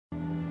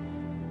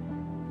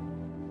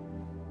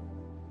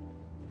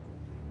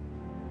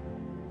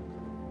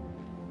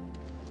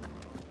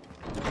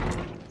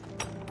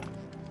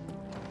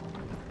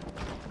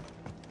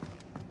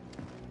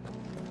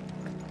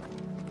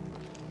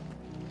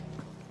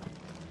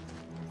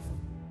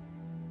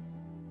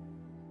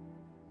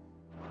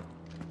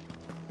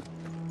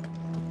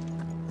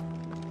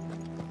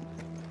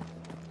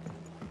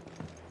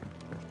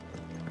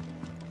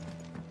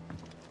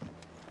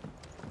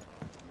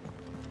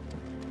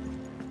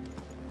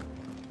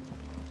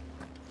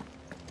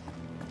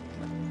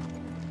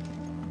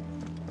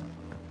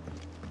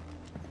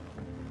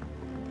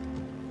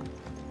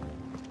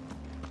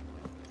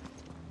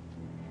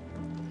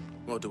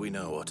What do we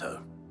know,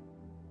 Otto?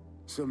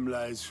 Some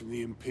lads from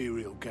the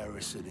Imperial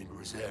garrison in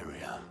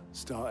Rosaria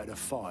started a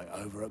fight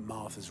over at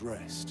Martha's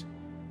Rest.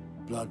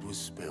 Blood was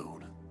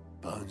spilled,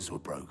 bones were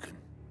broken.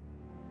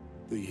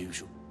 The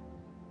usual.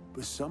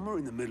 But somewhere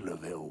in the middle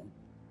of it all,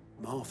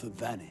 Martha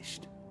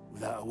vanished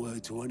without a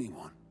word to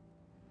anyone.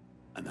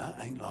 And that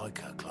ain't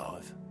like her,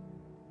 Clive.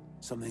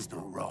 Something's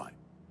not right.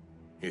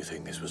 You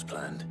think this was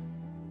planned?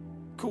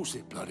 Of course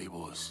it bloody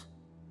was.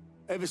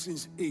 Ever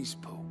since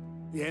Eastpool,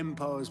 the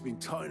Empire's been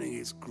tightening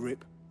its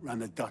grip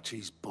round the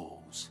Duchy's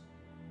balls.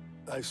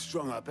 They've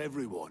strung up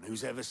everyone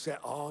who's ever set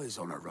eyes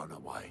on a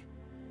runaway,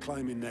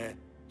 claiming they're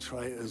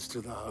traitors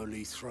to the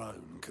Holy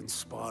Throne,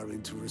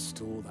 conspiring to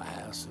restore the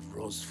House of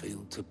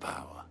Rosfield to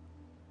power.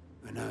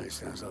 And now it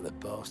sounds like the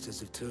bastards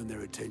have turned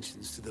their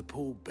attentions to the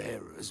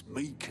pallbearers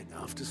meek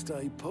enough to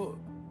stay put.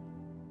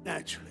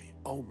 Naturally,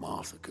 old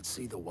Martha could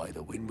see the way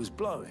the wind was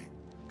blowing,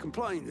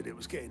 complained that it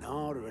was getting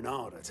harder and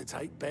harder to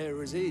take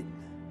bearers in.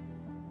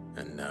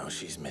 And now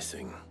she's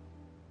missing.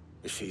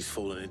 If she's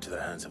fallen into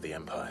the hands of the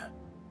Empire,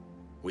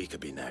 we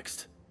could be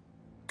next.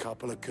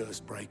 Couple of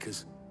curse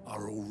breakers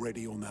are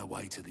already on their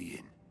way to the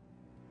inn.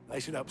 They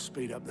should help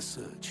speed up the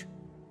search.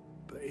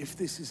 But if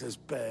this is as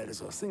bad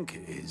as I think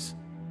it is,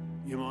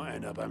 you might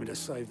end up having to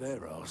save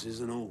their asses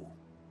and all.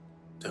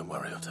 Don't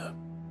worry, Otto.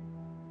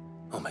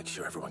 I'll make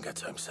sure everyone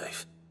gets home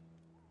safe.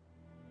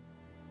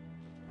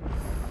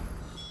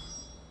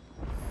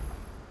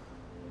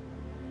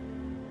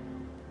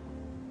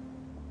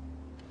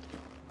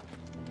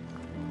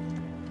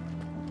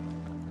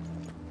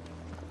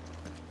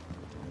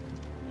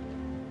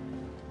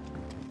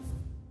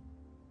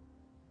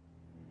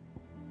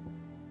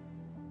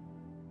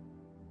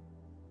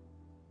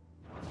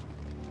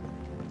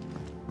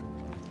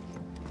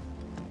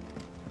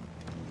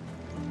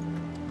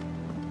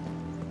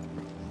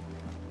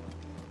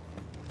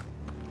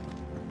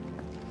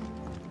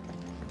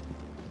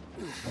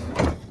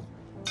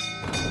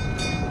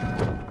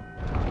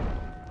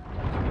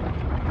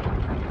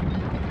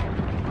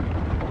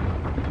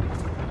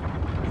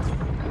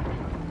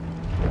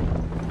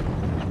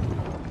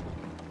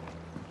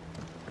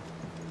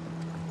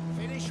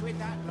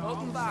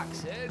 Welcome back,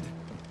 Sid.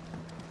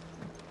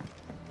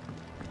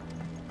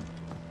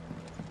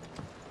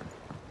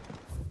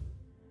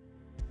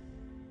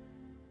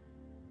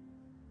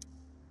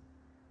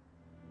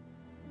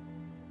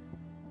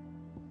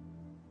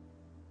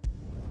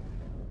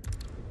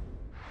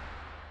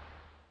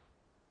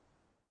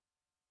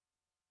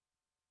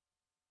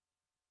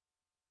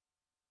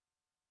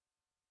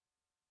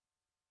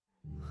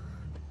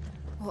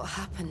 What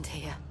happened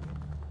here?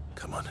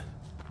 Come on.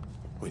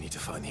 We need to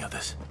find the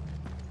others.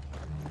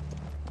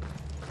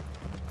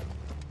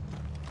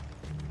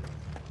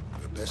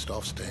 We're best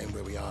off staying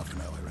where we are for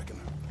now, I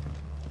reckon.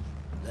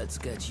 Let's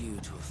get you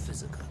to a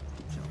physical,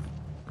 shall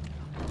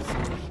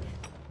we?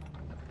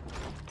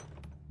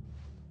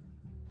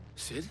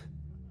 Sid?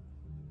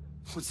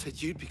 What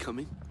said you'd be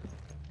coming?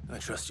 I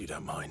trust you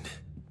don't mind.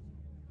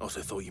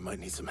 Also thought you might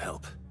need some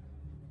help.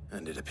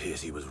 And it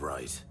appears he was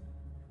right.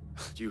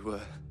 You,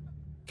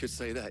 could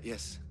say that,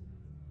 yes.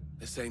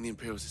 They're saying the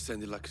Imperials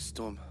ascended like a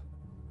storm.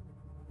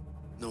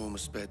 No one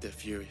was spared their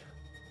fury.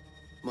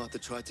 Martha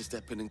tried to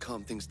step in and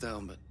calm things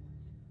down, but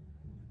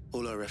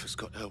all our efforts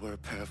got her were a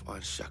pair of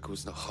iron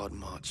shackles and a hard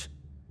march.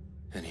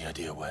 Any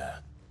idea where?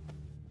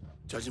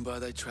 Judging by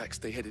their tracks,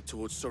 they headed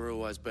towards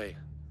Sorrowwise Bay.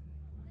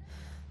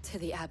 To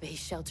the Abbey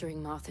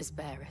sheltering Martha's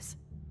bearers.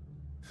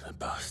 The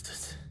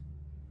bastards.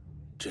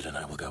 Jill and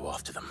I will go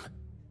after them.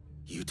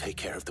 You take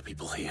care of the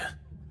people here.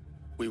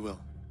 We will.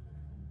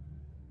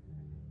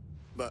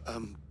 But,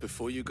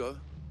 before you go,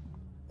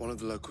 one of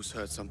the locals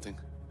heard something.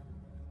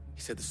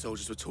 He said the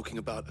soldiers were talking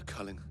about a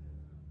culling.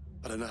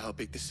 I don't know how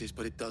big this is,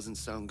 but it doesn't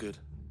sound good.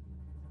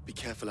 Be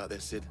careful out there,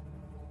 Sid.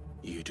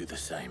 You do the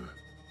same.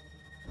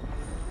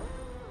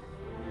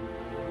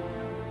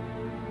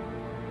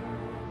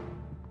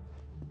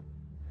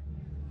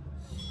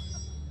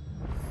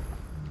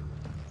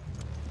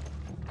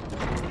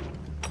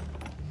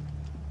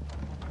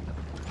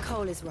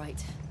 Cole is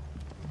right.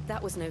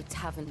 That was no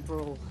tavern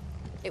brawl.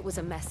 It was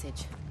a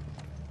message.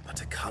 But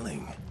a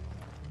culling.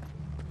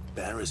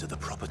 Bearers are the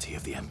property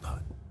of the Empire.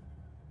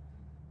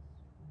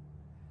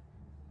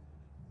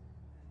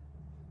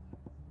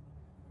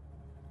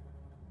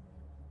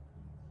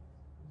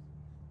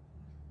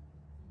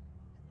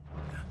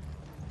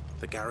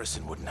 The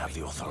garrison wouldn't have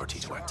the authority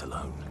to act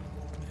alone.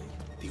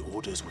 The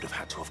orders would have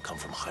had to have come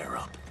from higher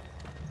up.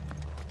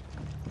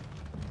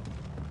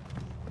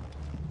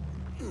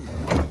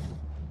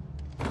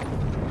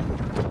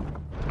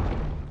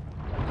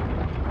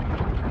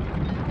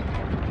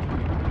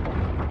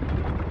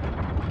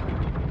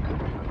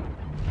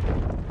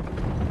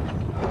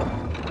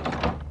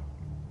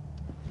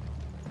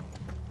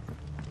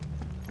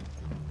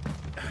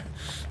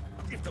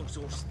 If those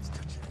Orsons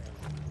touch it.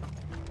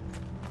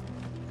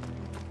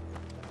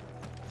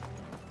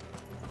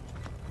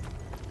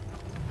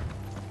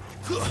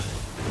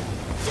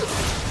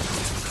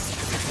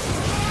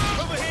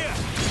 Over here!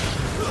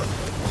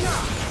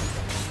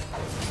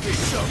 Get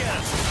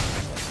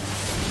him!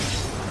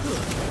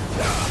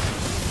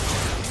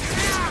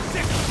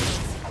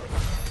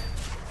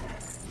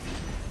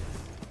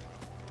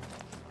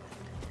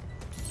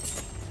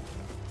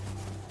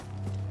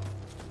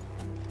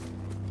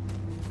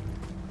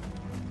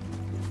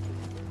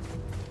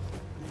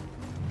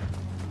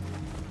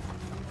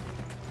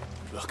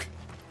 Look.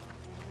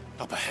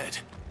 Up ahead.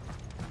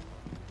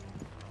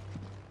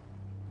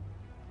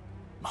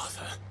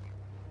 Martha,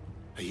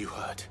 are you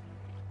hurt?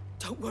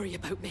 Don't worry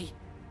about me.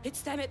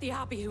 It's them at the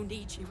Abbey who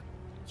need you.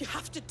 You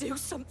have to do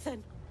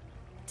something.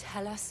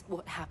 Tell us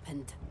what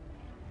happened.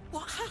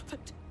 What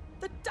happened?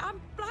 The damn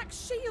Black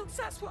Shields,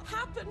 that's what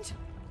happened.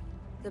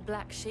 The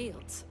Black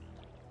Shields?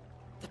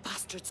 The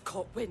bastards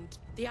caught wind.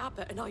 The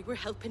Abbot and I were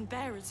helping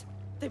bearers.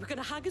 They were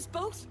gonna hang us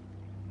both.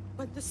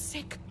 When the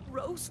sick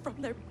rose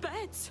from their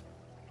beds.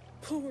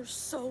 Poor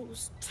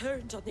souls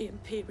turned on the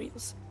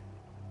Imperials.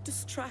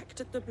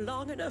 Distracted them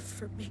long enough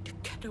for me to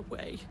get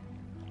away.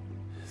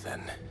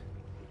 Then...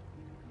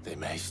 they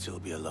may still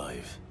be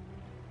alive.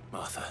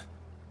 Martha,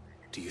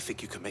 do you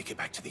think you can make it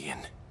back to the inn?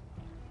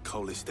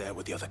 Cole is there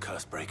with the other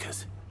curse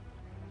breakers.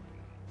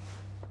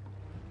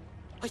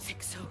 I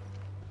think so.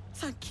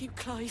 Thank you,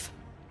 Clive.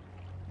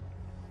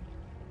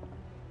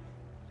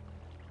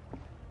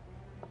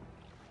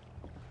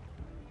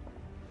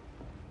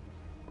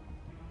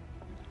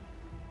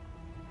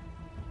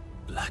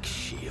 Black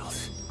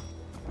Shields?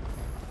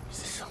 Is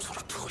this some sort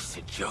of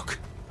twisted joke?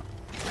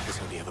 There's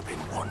only ever been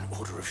one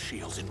Order of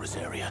Shields in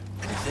Rosaria,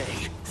 and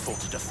they fought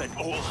to defend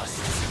all her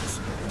citizens.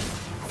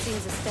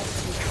 Seems a step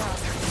too far,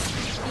 even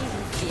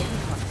for the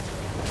Empire.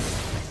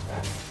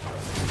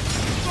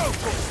 Go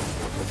for it!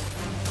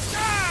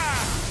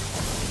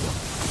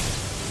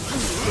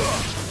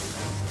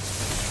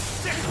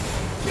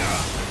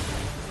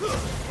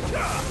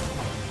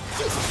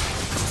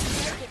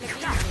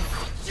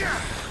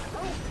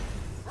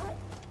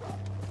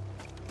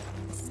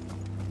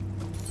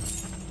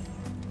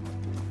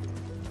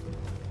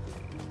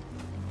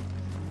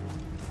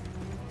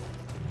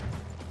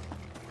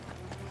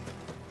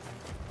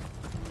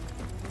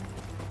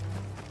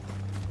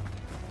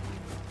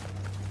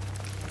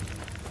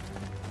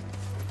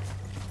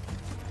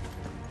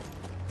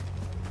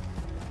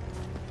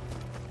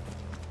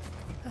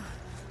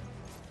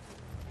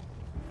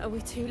 Are we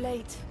too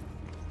late?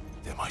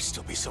 There might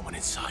still be someone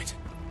inside.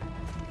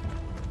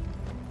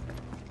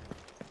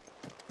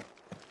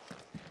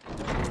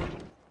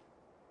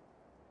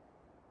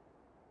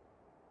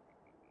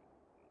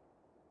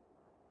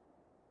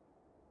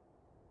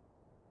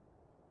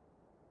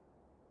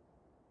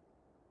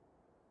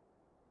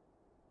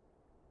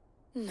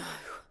 No.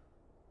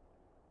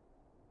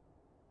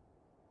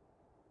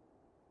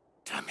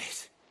 Damn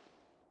it.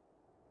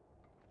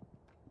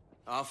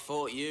 I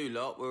thought you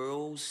lot were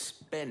all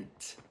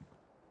spent.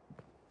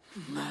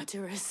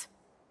 Murderers.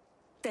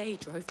 They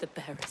drove the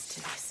bearers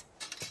to this.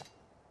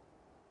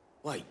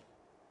 Wait.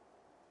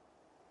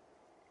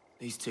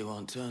 These two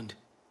aren't turned.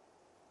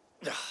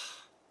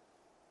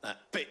 That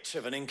bitch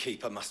of an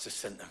innkeeper must have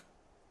sent them.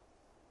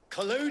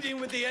 Colluding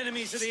with the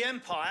enemies of the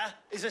Empire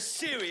is a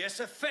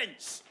serious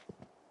offense.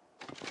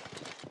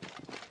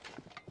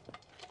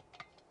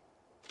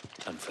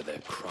 And for their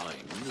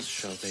crimes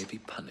shall they be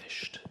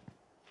punished.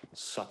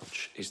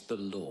 Such is the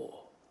law.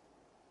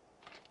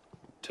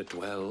 To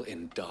dwell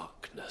in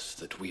darkness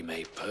that we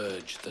may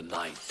purge the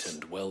night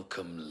and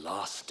welcome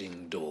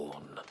lasting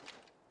dawn.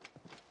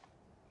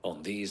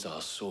 On these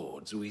our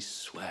swords we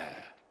swear.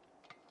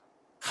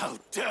 How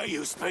dare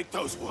you speak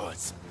those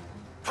words?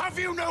 Have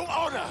you no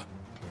honor?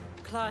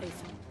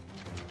 Clive.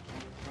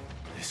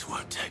 This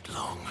won't take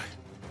long.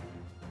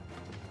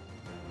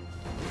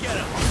 Get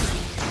him!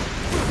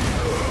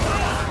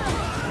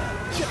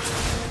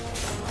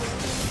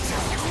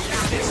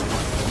 This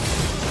one.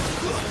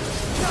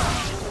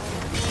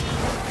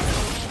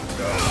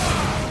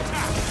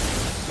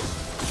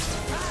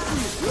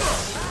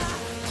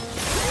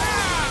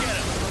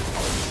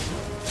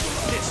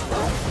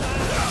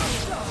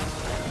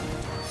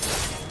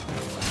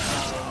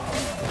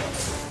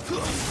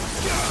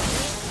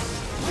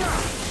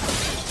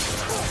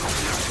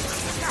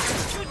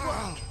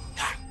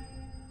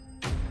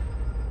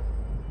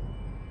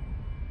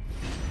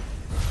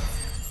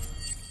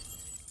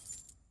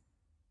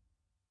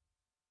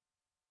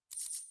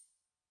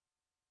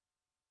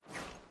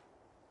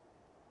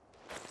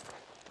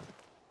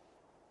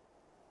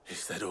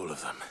 Is that all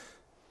of them?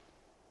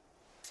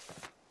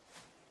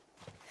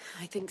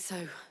 I think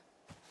so.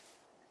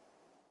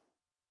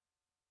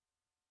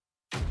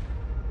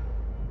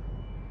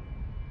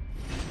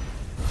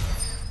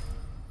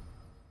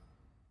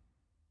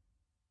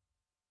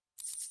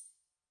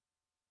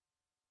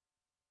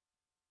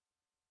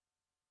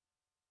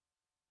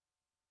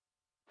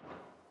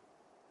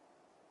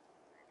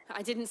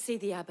 I didn't see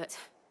the Abbot.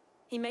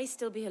 He may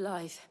still be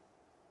alive.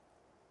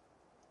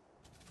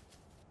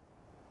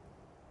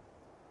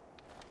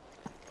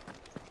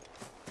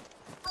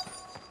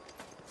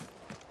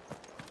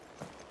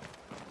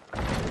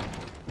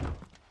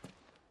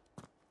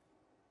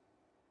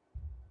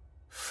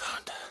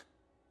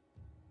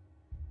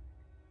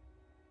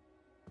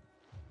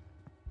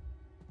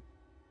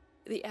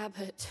 The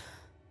abbot.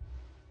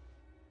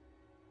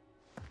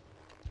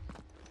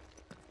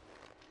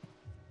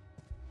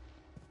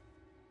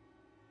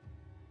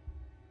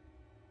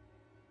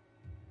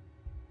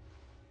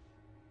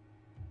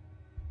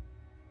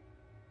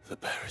 The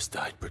bearers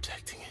died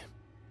protecting him.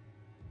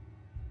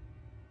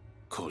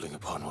 Calling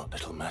upon what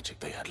little magic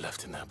they had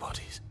left in their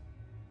bodies.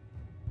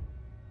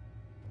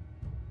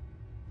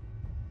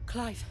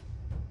 Clive.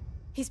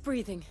 He's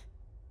breathing.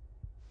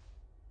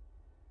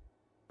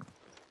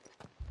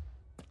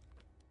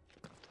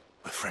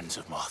 We're friends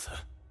of Martha.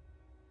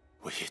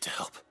 We're here to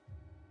help.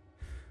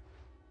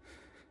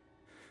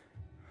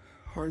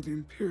 Are the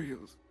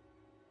Imperials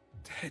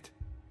dead?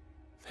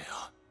 They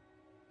are.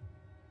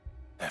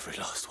 Every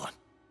last one.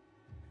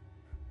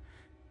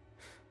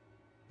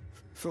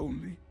 If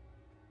only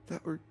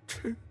that were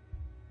true.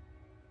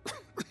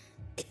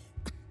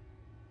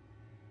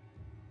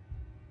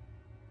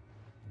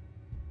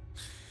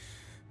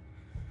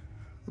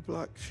 The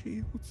Black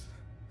Shields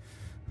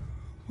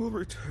will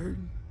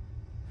return.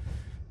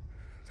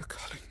 The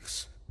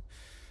cullings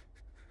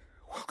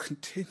will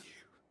continue.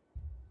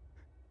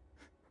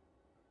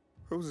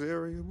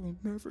 Rosaria will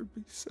never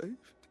be saved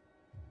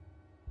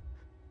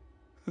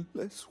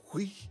unless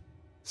we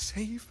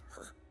save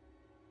her.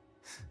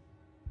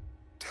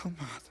 Tell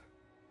Mother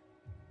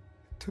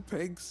to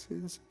beg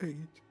Sid's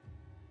aid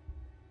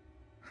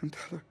and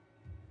tell her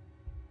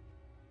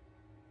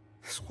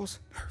this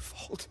wasn't her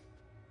fault.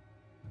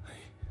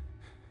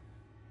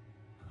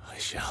 I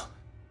shall.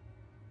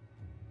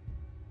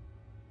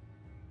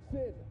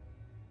 Sid,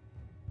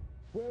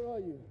 where are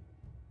you?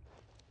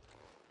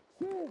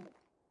 Sid!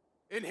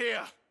 In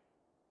here!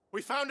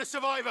 We found a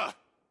survivor!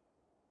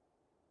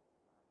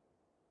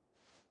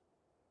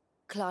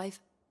 Clive.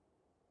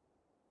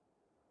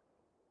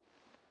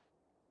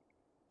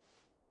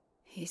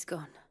 He's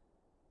gone.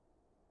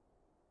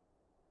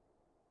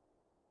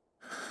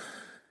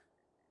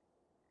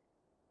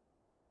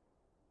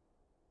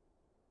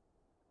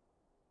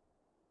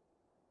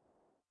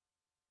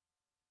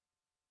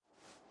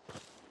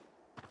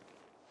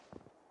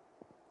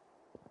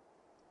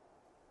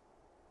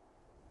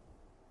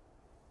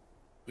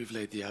 We've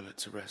laid the abbot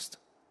to rest.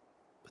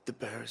 But the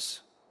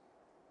bearers...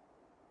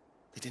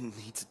 they didn't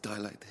need to die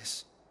like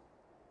this.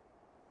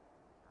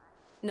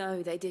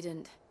 No, they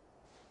didn't.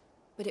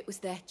 But it was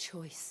their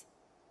choice.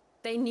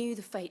 They knew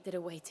the fate that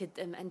awaited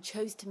them and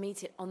chose to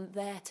meet it on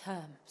their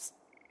terms,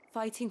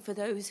 fighting for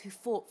those who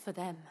fought for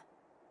them.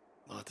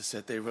 Martha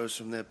said they rose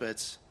from their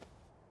beds,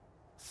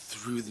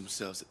 threw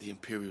themselves at the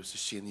Imperials so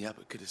she and the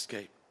abbot could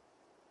escape.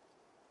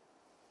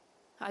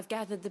 I've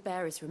gathered the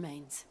bearers'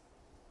 remains.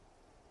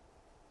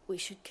 We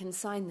should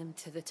consign them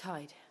to the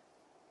tide.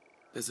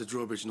 There's a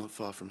drawbridge not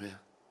far from here.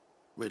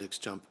 Radix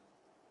jump.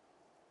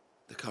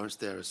 The currents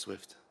there are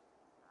swift.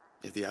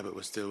 If the abbot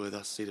was still with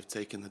us, he'd have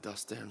taken the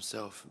dust there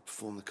himself and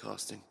performed the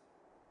casting.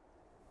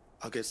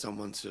 I'll get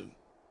someone to...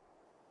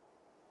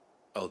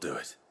 I'll do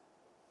it.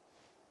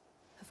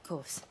 Of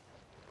course.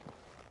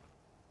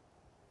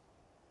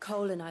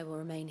 Cole and I will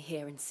remain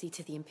here and see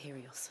to the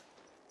Imperials.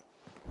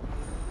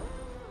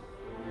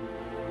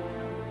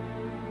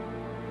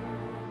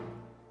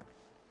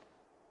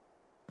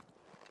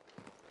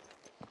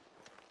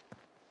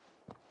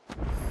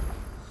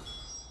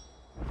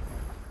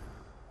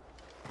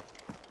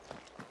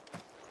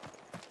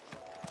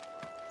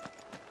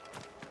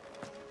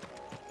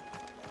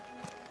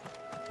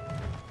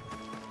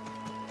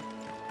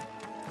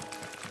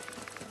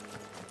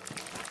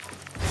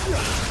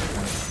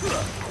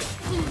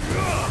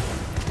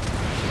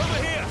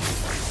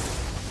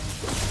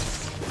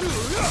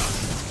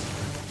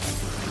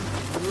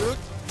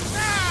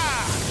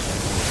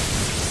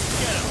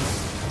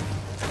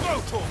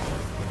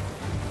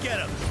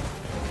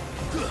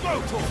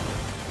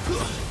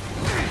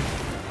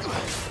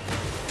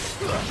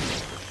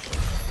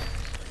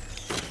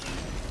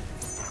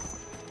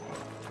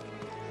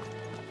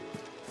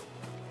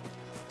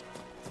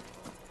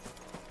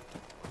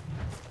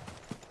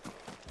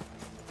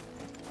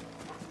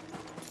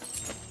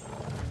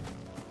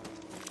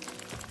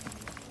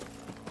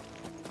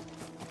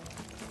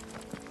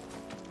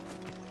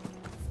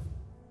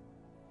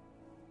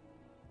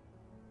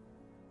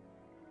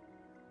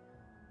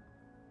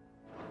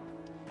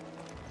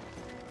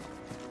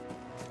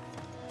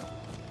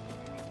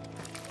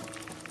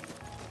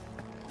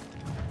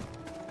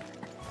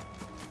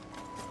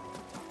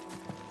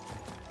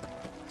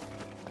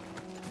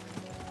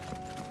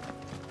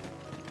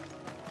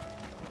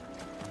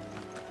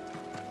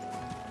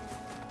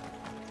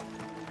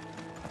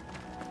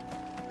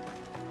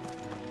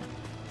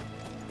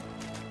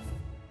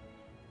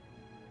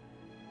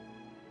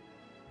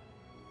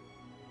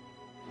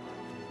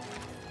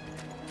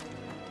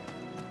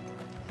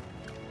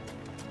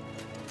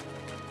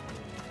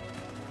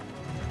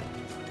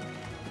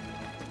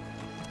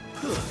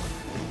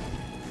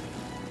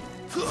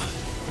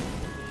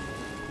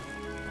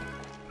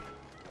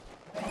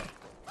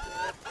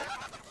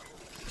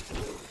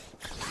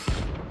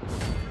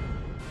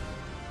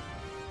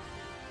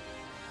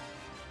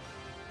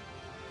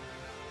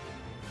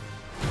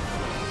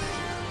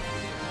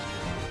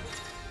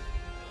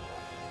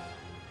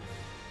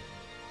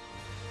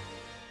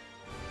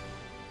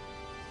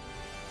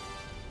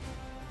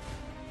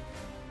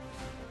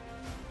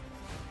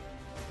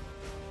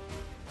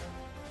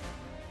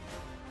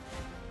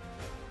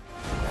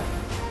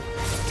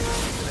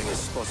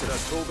 spotted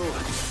us, Torgal?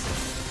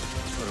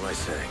 What am I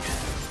saying?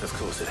 Of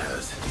course it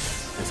has.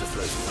 It's a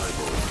floating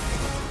eyeball.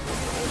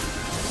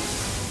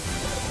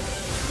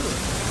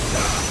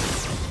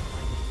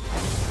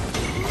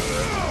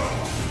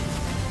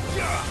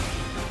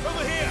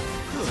 Over here!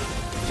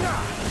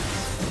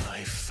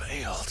 I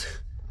failed.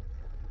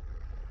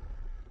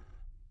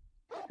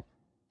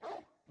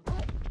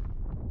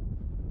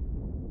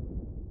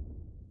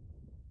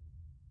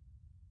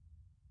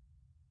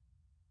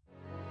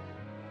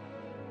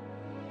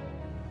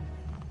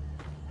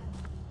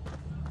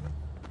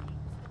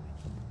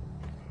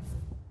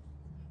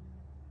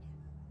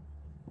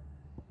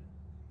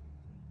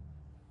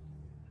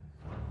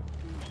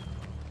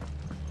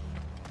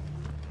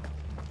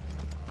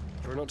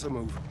 Try not to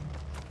move.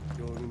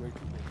 You'll only make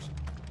it worse.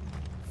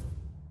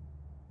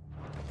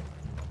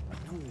 I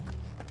know.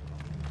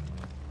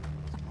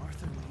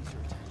 Martha needs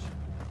your attention.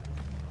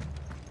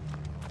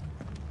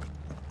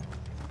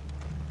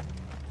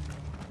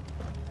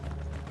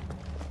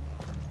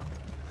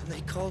 And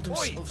they called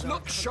themselves... Oi,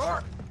 look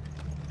sharp!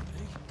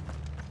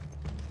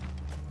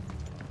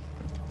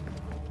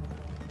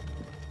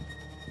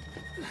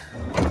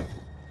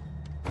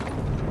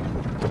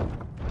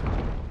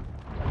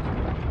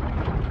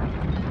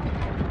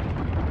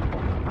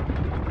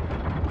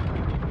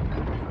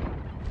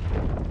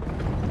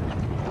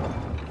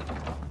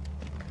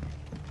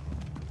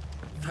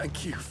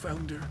 Thank you,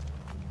 Founder.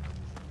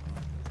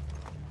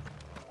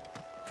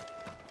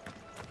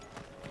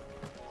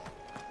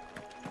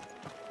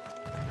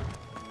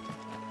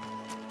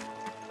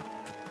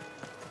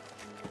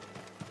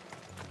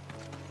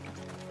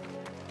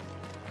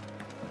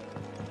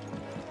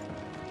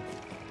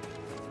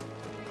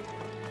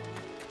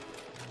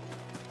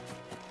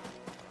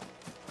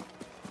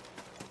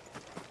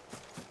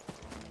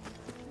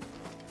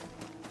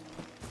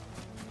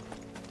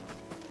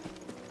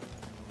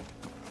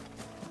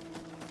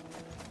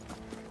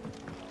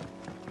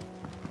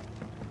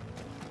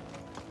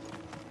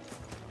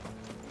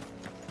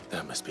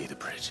 That must be the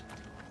bridge.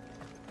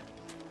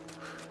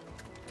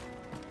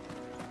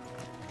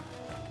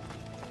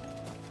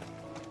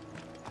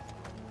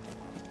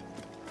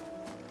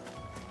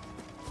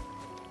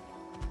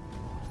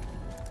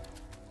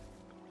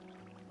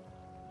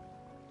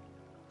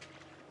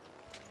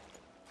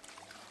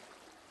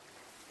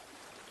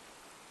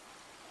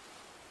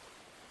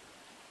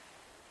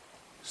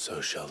 So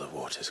shall the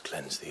waters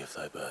cleanse thee of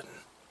thy burden,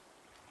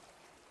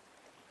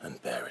 and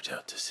bear it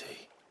out to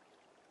sea.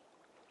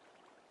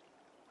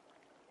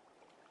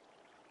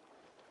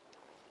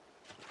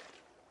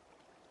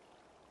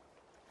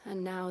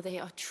 And now they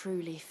are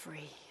truly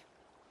free.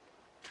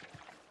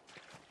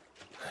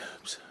 I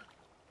hope so.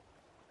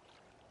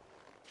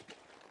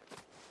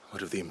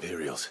 What of the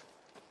Imperials?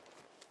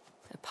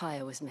 A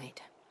pyre was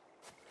made.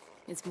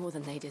 It's more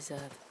than they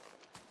deserve.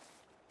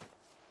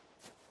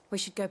 We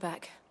should go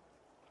back.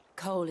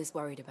 Cole is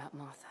worried about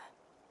Martha.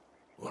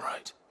 All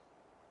right.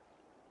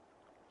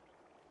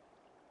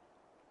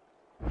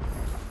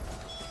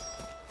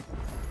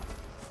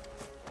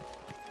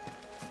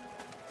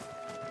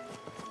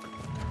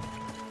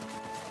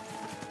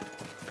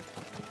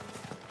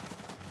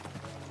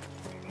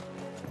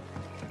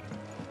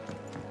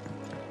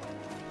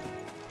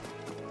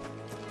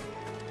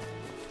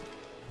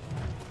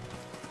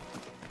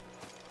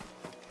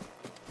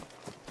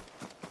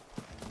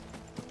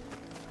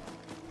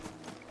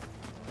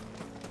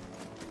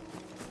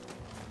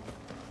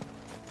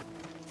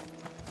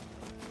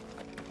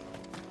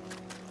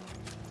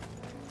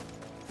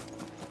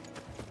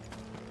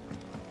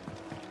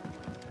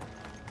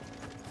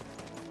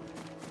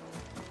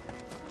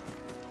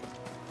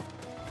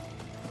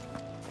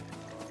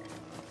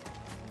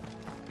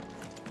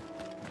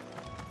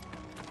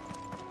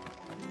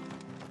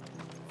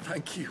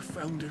 Thank you,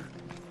 Founder.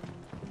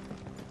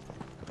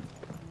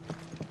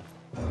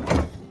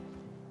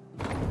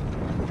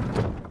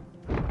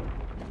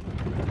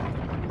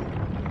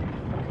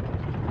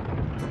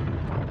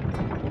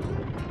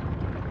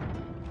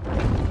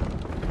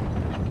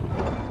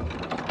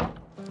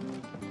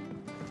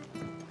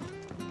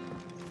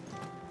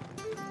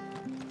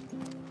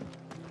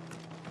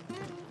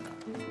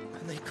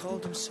 And they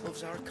called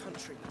themselves our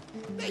country.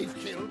 They've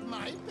killed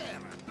my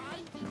parent.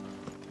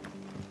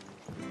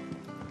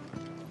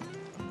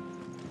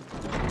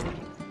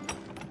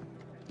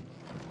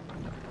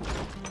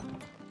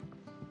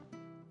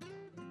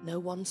 No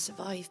one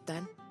survived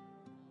then.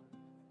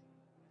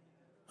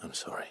 I'm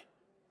sorry.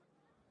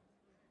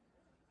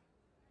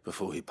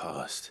 Before he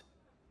passed,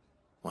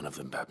 one of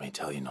them bade me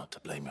tell you not to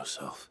blame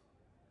yourself.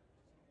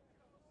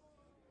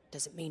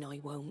 Doesn't mean I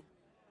won't.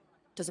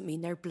 Doesn't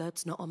mean their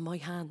blood's not on my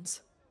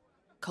hands.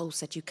 Cole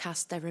said you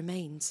cast their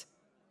remains.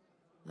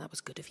 That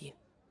was good of you.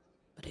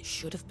 But it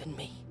should have been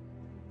me.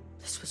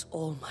 This was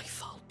all my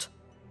fault.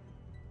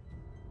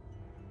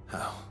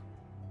 How?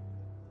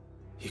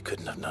 You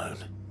couldn't have known.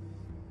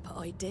 But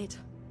I did.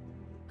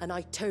 And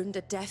I turned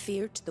a deaf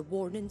ear to the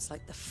warnings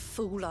like the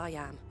fool I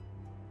am.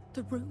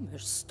 The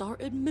rumors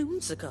started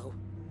moons ago.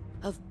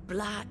 of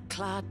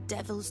black-clad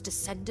devils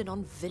descending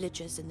on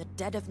villagers in the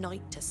dead of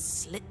night to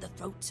slit the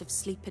throats of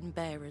sleeping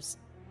bearers.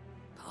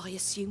 But I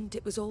assumed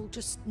it was all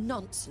just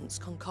nonsense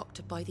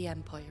concocted by the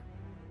Empire.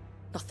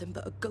 Nothing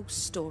but a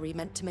ghost story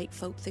meant to make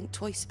folk think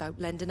twice about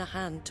lending a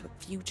hand to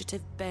a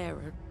fugitive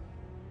bearer.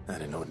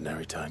 And in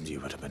ordinary times, you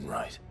would have been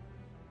right.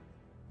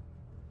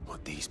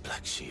 What these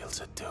Black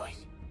Shields are doing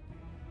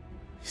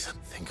is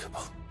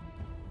unthinkable.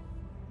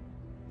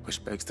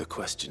 Which begs the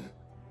question,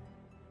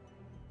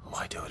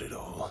 why do it at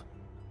all?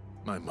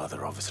 My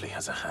mother obviously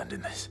has a hand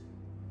in this.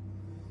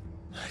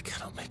 I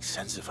cannot make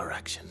sense of her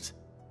actions.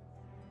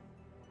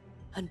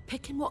 And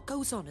picking what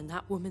goes on in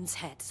that woman's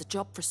head is a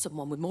job for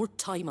someone with more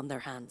time on their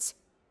hands.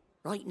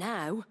 Right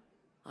now,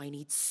 I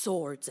need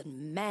swords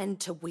and men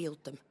to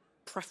wield them,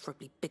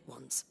 preferably big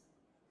ones.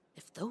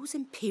 If those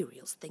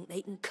Imperials think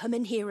they can come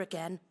in here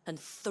again and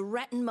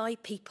threaten my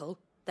people,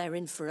 they're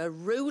in for a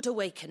rude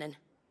awakening.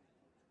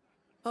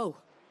 Oh,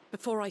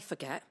 before I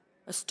forget,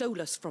 a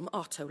Stolas from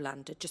Otto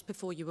landed just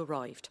before you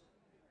arrived.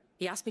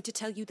 He asked me to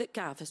tell you that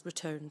Gav has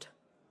returned.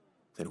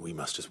 Then we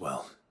must as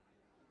well.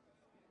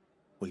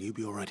 Will you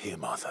be all right here,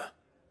 Martha?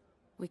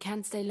 We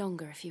can stay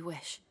longer if you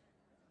wish.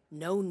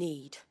 No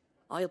need.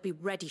 I'll be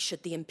ready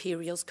should the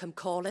Imperials come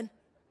calling.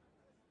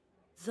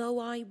 Though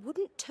I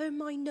wouldn't turn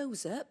my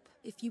nose up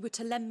if you were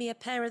to lend me a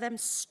pair of them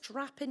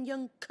strapping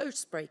young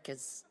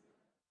cursebreakers.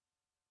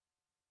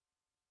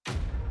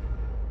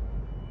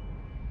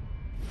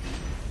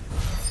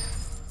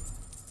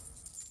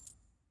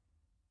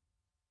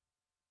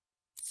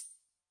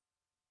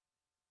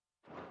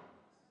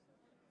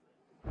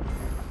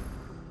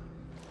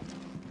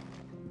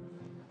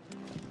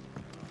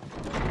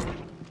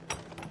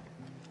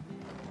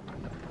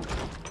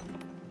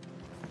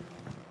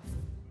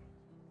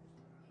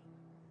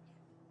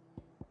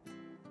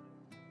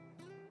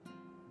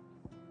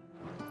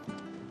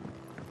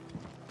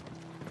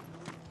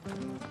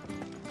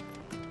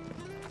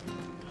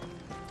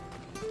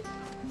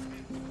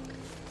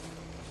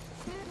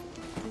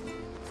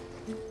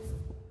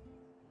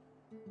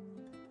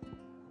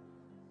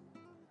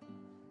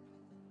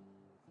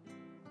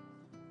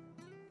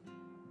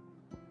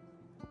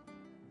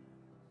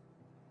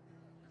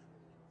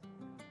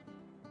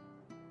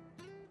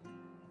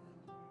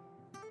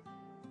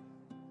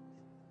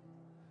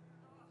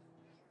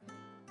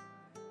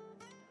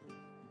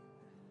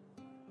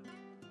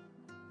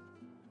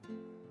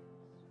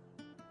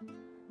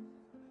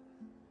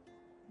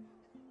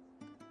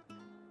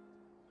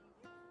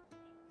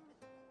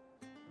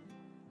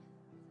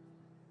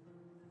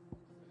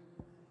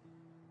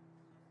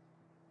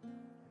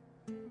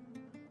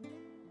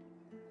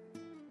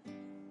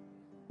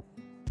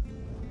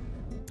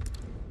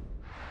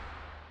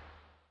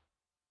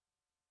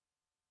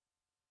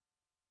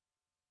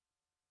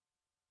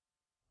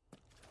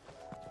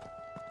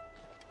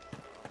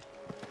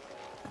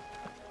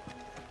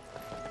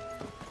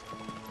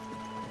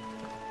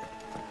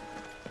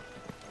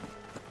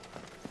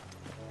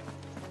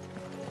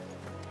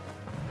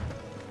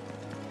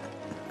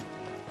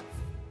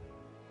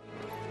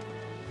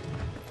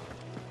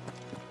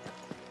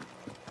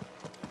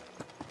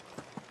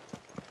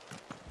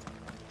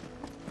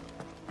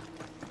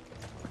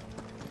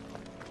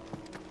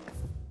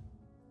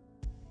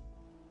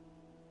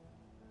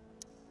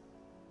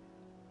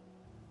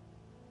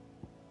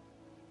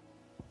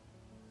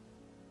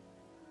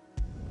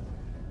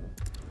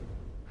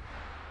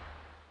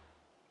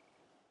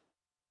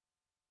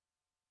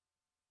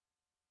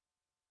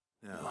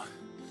 Now,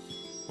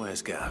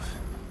 where's Gav?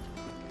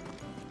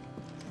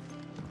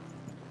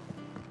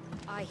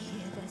 I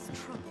hear there's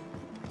trouble.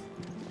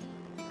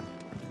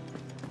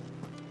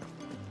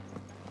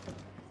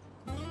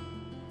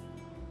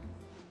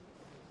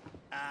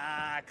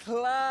 Ah,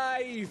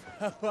 Clive!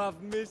 Oh,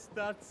 I've missed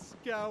that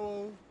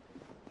scowl.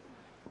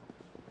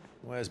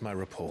 Where's my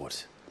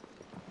report?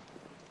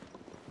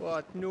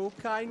 What, no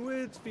kind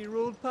words for your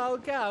old pal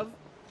Gav?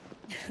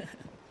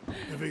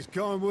 If it's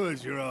kind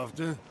words you're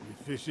after, you're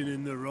fishing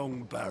in the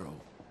wrong barrel.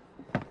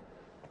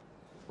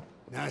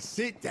 Now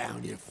sit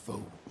down, you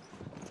fool.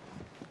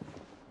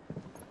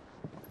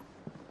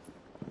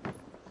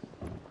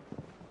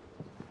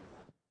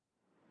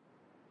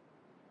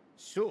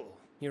 So,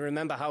 you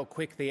remember how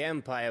quick the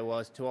Empire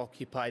was to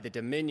occupy the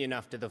Dominion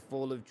after the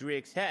fall of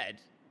Drake's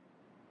head?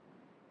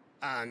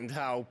 And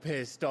how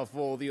pissed off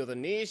all the other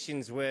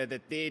nations were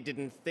that they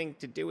didn't think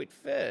to do it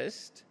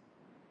first?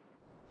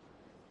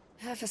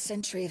 Half a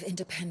century of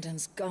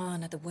independence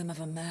gone at the whim of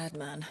a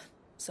madman.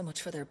 So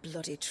much for their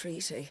bloody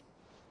treaty.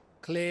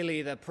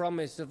 Clearly, the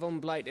promise of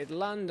unblighted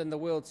land and the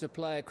world's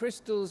supply of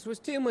crystals was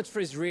too much for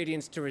his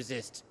radiance to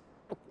resist.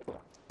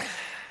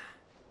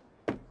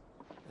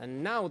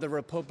 And now the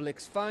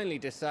Republic's finally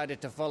decided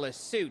to follow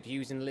suit,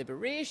 using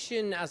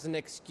liberation as an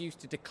excuse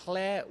to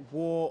declare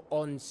war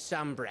on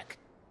Sambrek.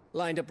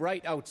 Lined up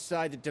right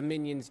outside the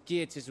Dominion's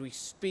gates as we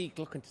speak,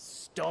 looking to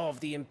starve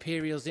the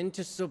Imperials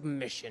into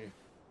submission.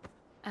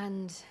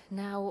 And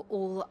now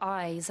all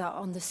eyes are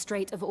on the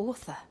Strait of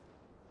Author.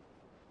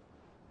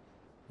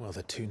 Well,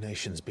 the two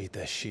nations beat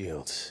their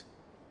shields.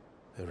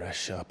 The rest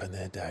sharpen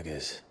their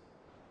daggers,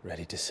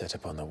 ready to set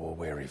upon the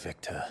war-weary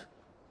victor.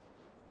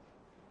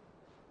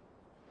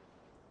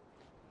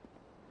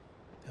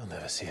 They'll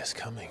never see us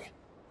coming.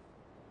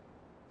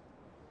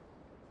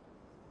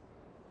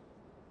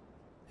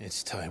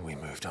 It's time we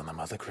moved on the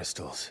Mother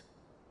Crystals.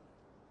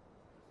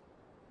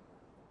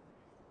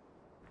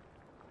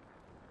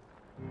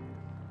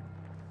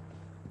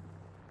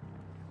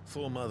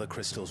 Four Mother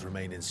Crystals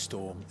remain in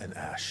Storm and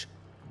Ash.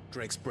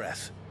 Drake's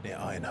Breath near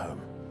Ironhome.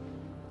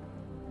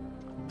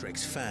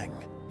 Drake's Fang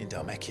in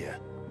Dhalmekia.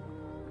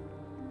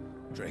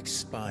 Drake's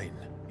Spine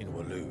in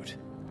Waloed.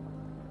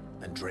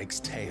 And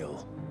Drake's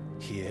Tail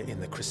here in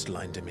the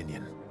Crystalline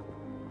Dominion.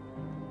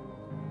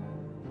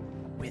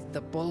 With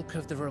the bulk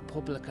of the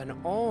Republican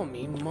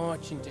army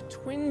marching to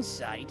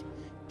Twinside,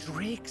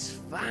 Drake's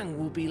Fang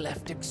will be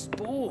left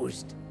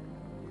exposed.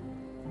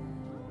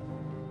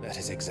 That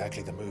is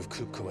exactly the move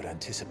Kupka would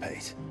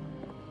anticipate.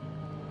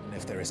 And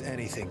if there is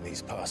anything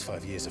these past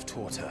 5 years have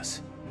taught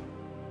us,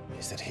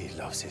 is that he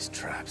loves his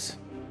traps.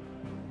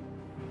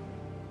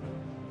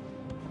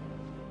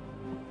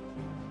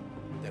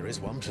 There is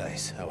one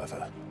place,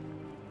 however,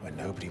 where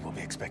nobody will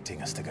be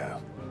expecting us to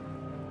go.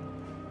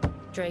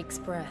 Drake's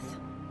Breath.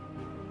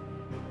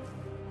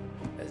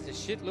 There's a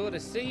shitload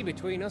of sea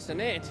between us and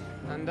it,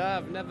 and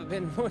I've never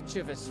been much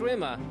of a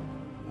swimmer.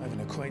 I have an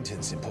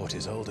acquaintance in Port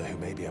Isolde who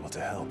may be able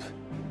to help.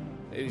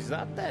 Who's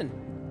that then?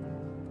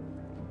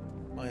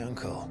 My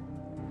uncle,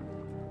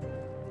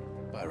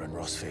 Byron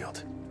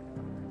Rossfield.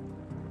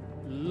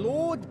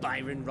 Lord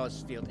Byron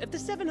Rossfield of the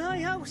Seven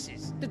High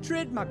Houses, the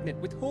trade magnate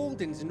with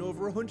holdings in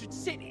over 100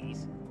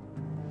 cities.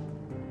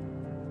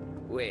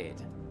 Wait,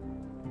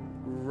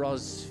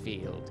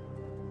 Rossfield.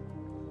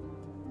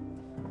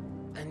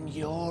 And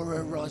you're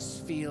a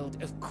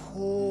Rossfield, of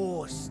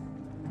course.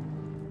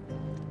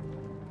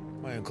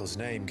 My uncle's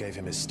name gave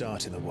him his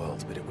start in the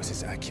world, but it was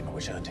his acumen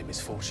which earned him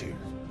his fortune.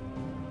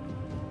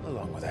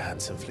 Along with a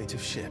handsome fleet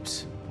of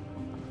ships.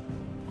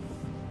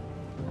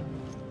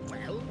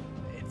 Well,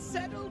 it's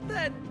settled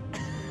then.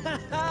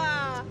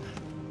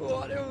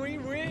 What are we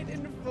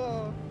waiting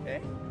for, eh?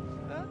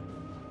 Huh?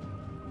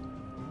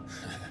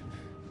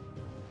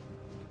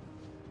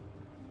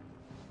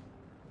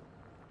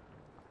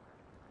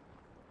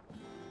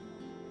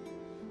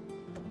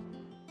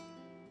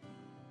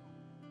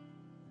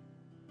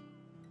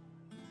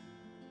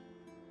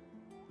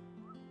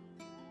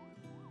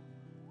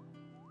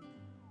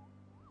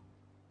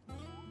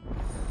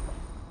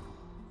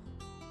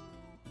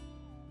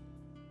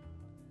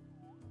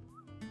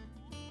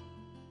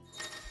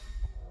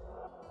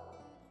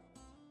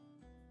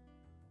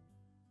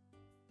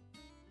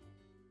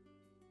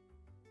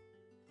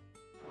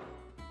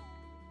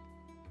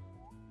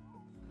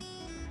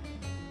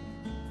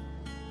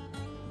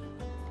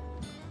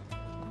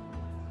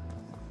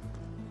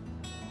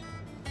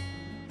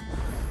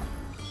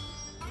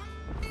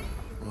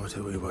 What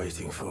are we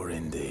waiting for,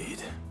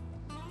 indeed?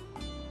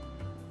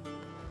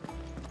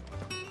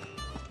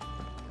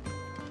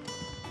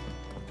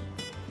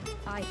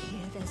 I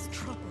hear there's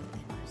trouble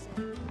in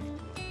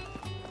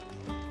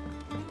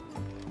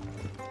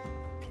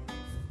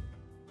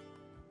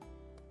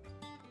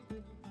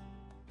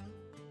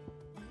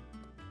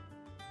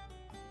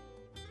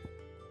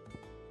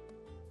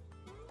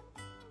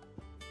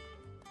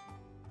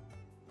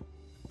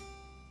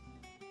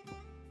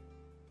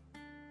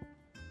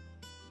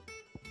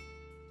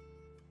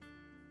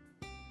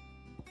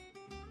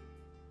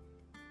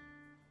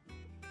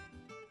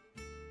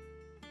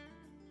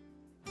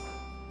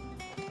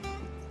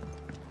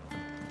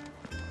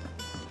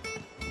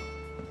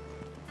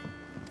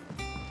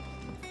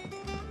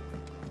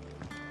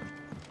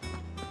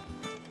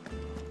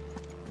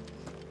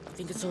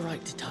Think it's all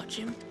right to touch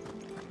him?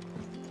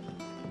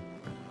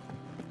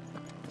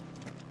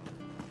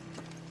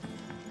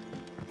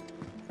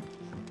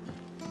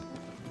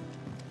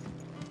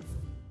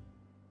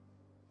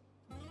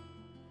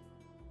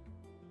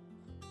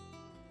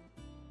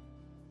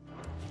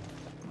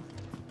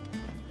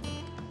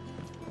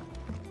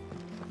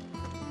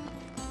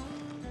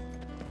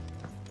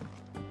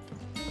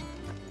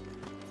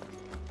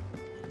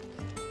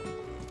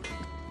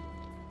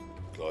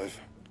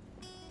 Clive?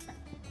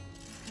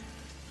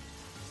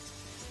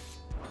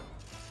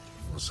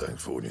 Saying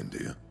forwarding, do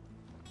you?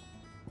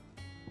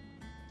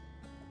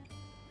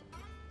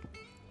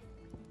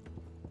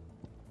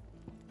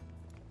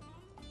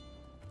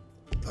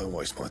 Don't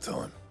waste my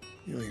time.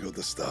 You ain't got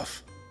the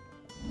stuff.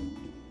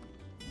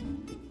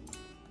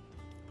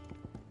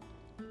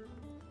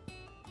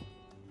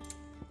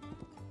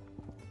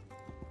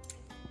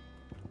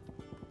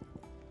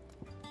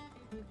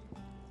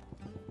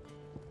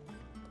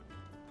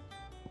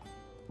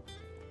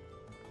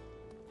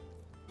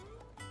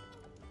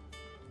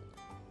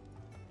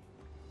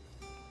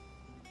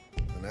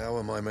 And how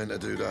am I meant to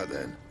do that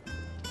then?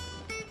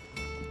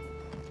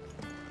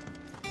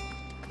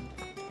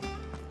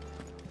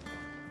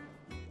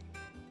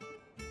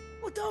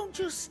 Well, don't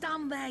just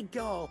stand there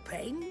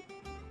gawping.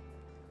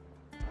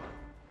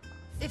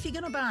 If you're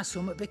gonna buy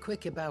something, be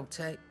quick about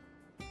it.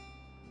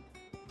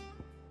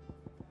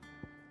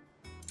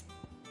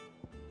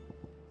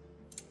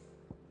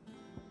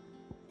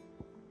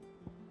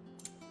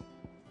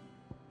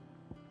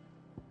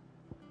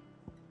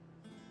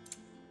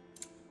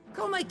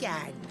 Come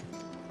again.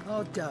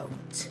 Or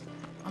don't.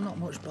 I'm not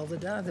much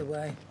bothered either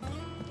way.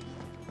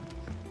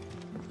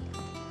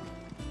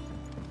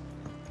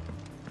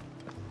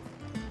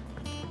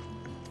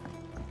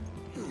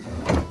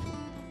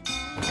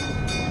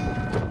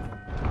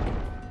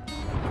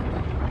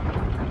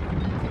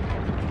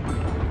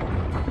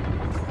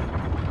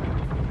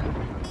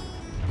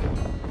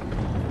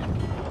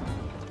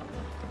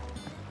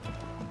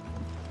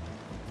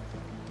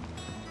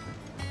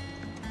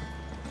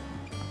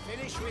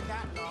 With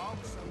that log,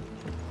 so...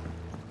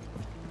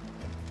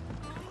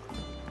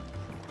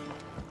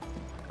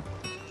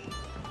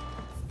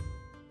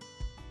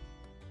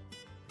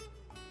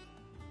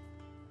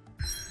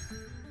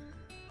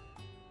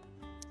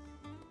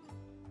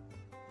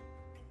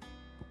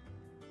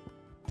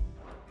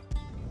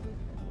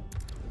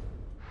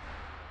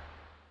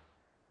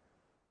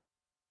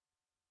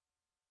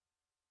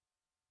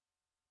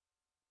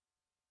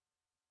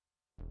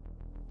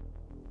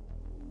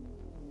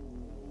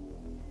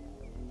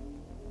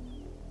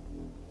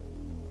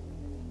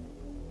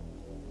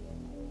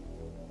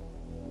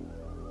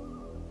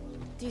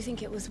 Do you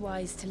think it was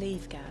wise to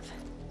leave, Gav?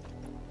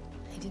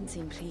 He didn't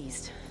seem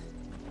pleased.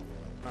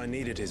 I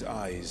needed his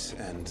eyes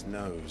and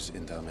nose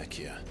in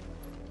Dhalmekia.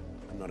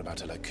 I'm not about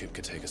to let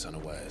Kupka take us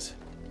unawares.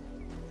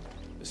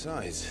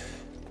 Besides,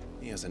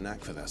 he has a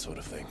knack for that sort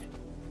of thing.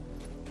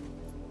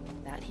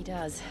 That he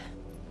does.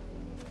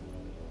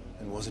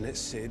 And wasn't it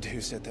Sid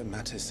who said that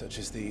matters such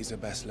as these are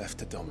best left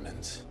to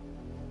dominance?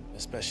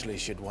 Especially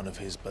should one of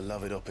his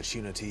beloved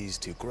opportunities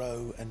to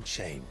grow and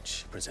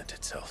change present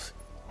itself.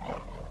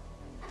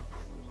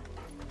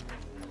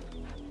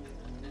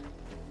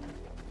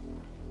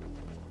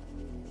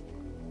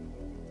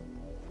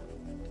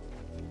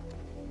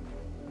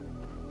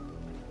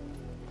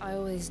 I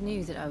always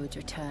knew that I would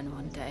return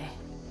one day.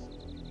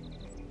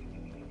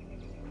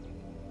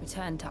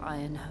 Return to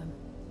Ironhome.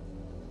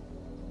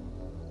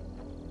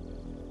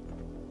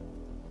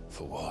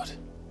 For what?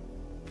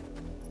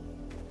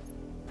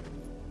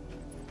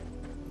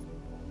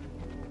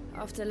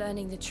 After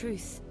learning the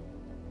truth,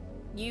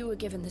 you were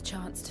given the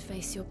chance to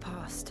face your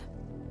past.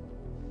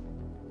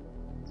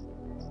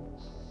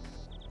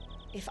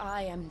 If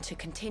I am to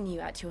continue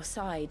at your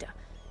side,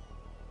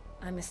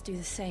 I must do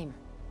the same.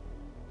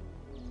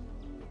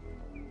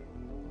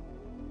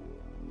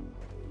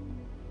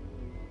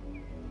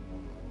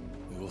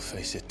 We will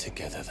face it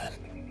together then.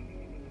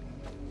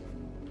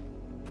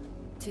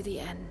 To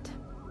the end.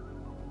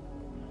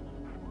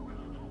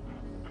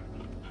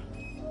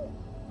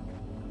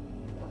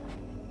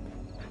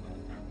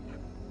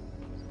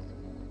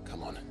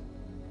 Come on.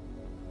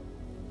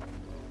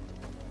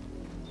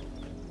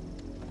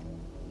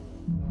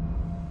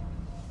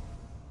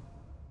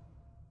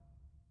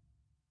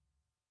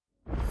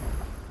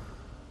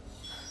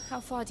 How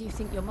far do you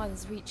think your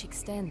mother's reach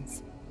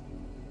extends?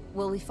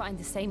 Will we find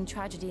the same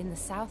tragedy in the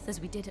south as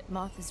we did at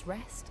Martha's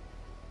Rest?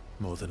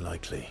 More than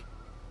likely.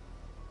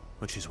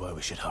 Which is why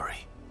we should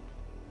hurry.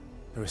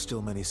 There are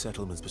still many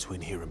settlements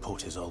between here and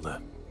Port Isolde.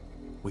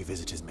 We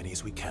visit as many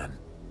as we can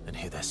and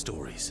hear their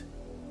stories.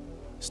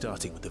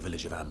 Starting with the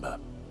village of Amber.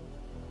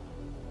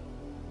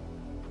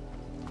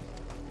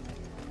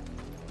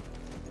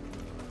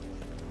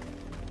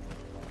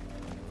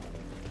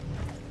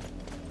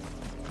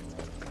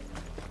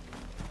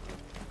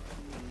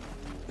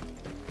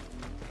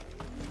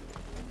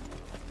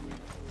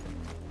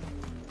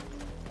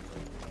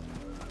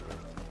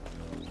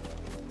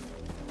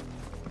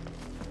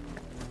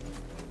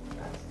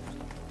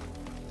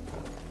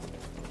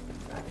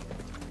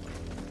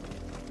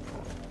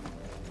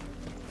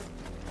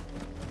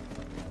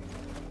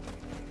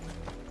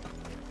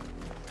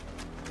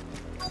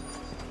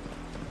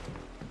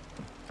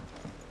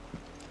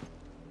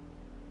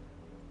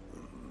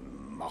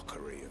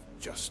 Mockery of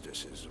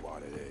justice is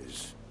what it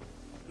is.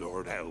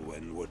 Lord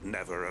Elwyn would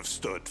never have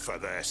stood for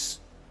this.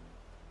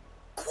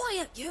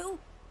 Quiet, you!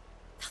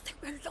 I think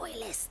we're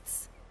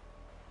loyalists.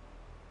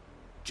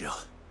 Jill,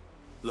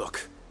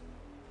 look.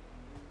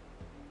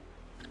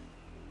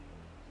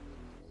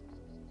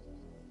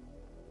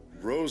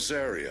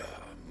 Rosaria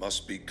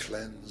must be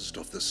cleansed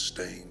of the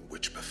stain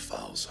which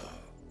befouls her,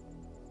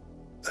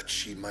 that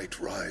she might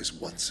rise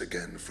once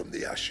again from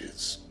the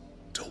ashes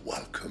to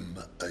welcome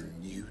a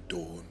new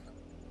dawn.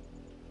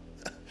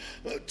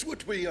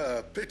 'Twould be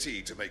a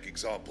pity to make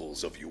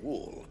examples of you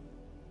all,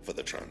 for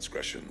the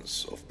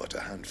transgressions of but a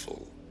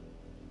handful.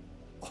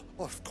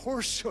 Of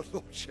course, your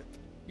lordship.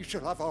 You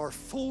shall have our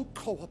full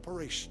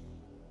cooperation.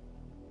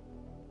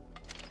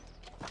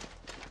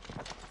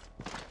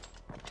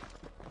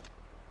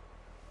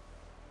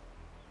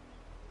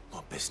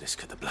 What business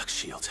could the Black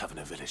Shields have in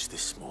a village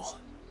this small?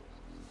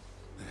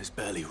 There's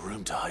barely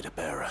room to hide a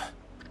bearer.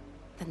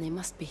 Then they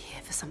must be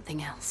here for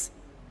something else.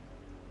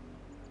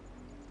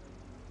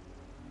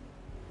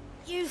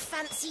 You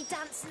fancy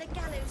dancing a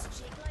gallows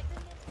jig like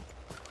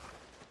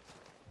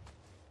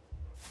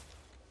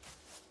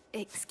the...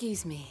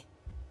 Excuse me,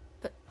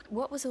 but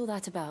what was all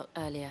that about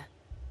earlier?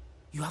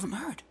 You haven't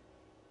heard?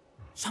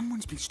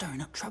 Someone's been stirring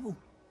up trouble.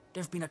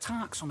 There have been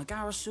attacks on the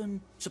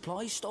garrison,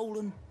 supplies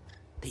stolen.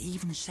 They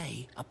even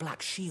say a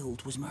Black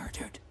Shield was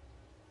murdered.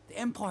 The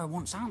Empire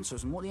wants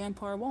answers, and what the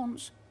Empire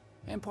wants,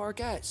 the Empire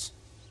gets.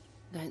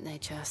 Don't they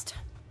just?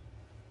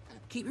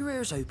 Keep your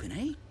ears open,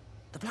 eh?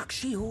 The Black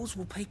Shields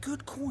will pay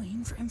good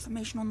coin for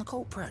information on the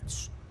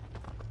culprits.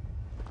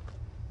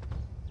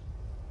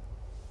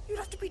 You'd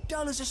have to be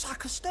dull as a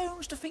sack of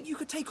stones to think you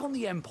could take on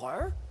the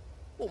Empire.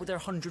 What with their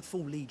 100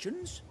 full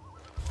legions?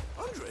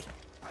 100?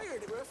 I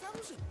heard they were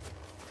 1,000.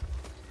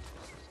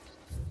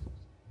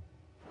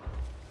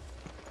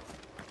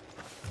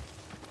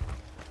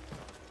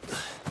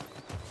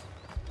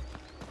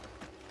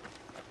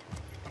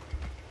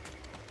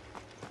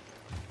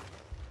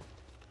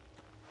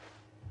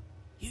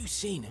 You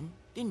seen him,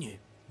 didn't you?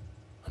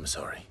 I'm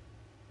sorry.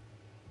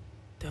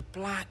 The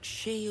Black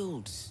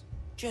Shields.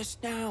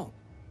 Just now.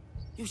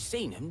 You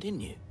seen them,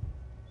 didn't you?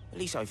 At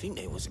least I think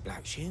they was the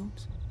Black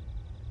Shields.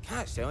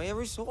 Can't say I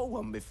ever saw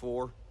one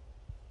before.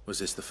 Was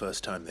this the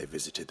first time they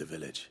visited the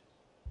village?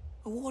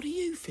 What do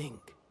you think?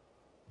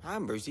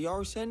 Amber's the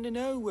arse end of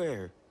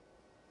nowhere.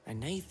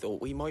 And they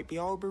thought we might be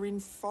harbouring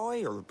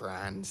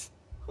firebrands.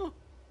 Huh.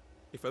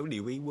 If only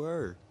we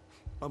were.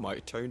 I might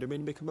have turned them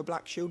in and become a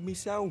Black Shield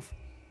myself.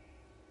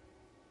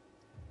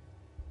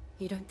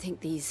 You don't think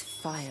these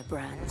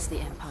firebrands the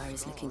Empire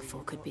is looking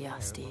for could be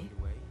us, do you?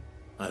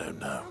 I don't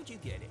know. How'd you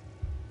get it?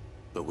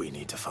 But we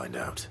need to find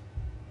out.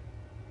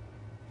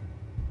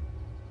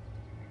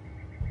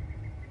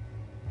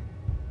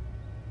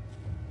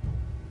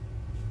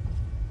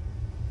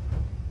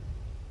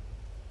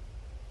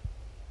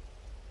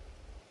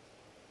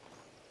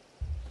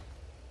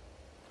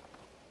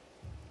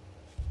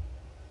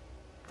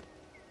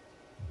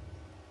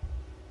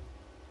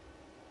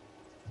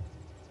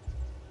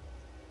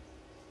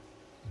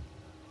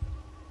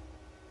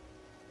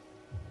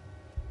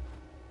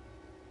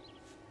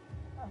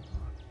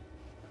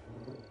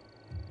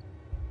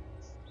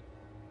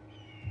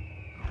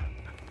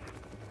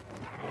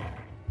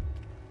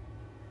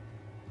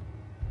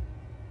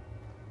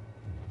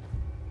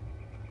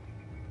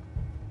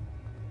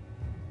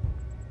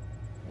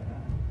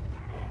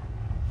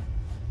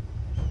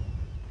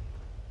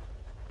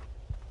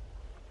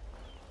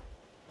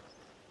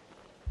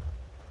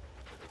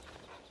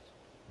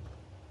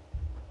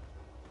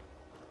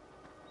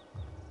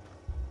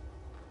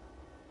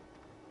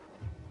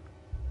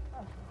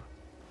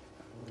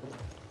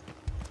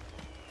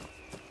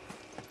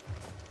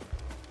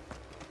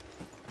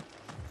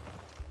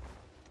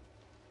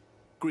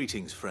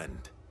 Greetings,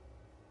 friend.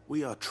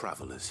 We are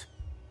travelers.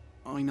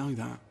 I know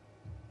that.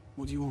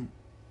 What do you want?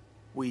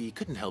 We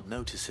couldn't help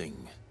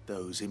noticing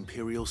those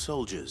Imperial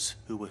soldiers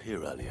who were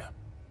here earlier.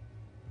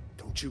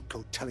 Don't you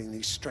go telling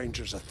these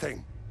strangers a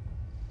thing.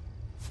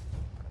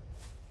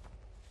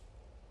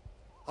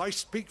 I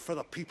speak for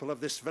the people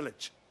of this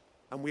village,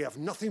 and we have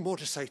nothing more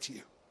to say to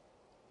you.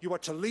 You are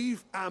to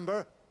leave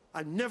Amber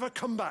and never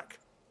come back.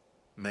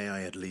 May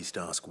I at least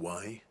ask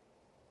why?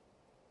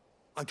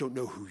 I don't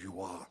know who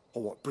you are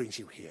or what brings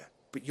you here,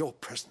 but your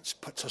presence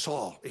puts us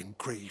all in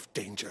grave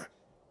danger.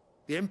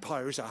 The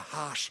Empire is a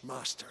harsh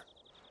master.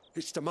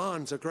 Its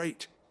demands are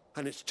great,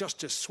 and its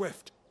justice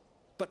swift.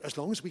 But as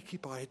long as we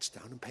keep our heads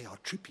down and pay our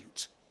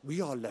tributes,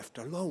 we are left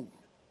alone.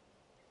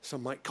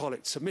 Some might call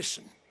it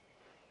submission.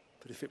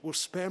 But if it will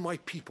spare my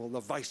people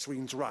the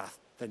Viceroy's wrath,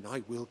 then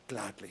I will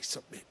gladly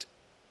submit.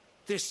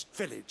 This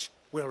village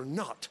will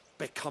not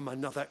become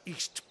another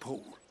East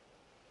Pool.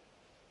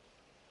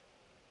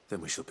 Then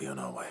we shall be on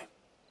our way.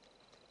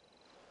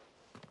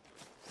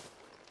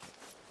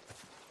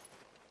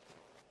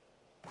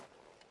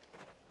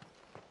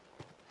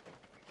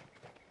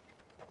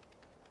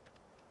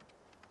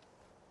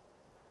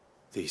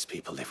 These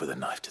people live with a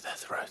knife to their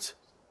throats.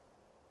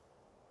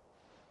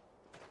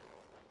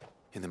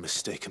 In the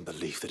mistaken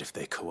belief that if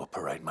they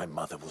cooperate, my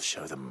mother will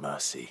show them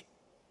mercy.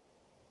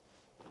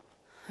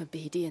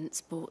 Obedience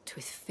bought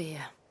with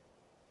fear.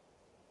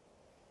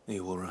 Are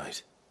you all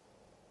right?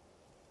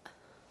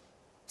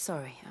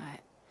 Sorry,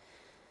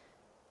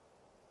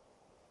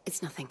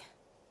 It's nothing.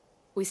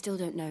 We still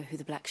don't know who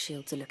the Black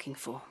Shields are looking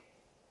for.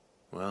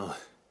 Well,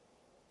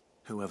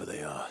 whoever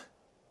they are,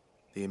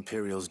 the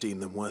Imperials deem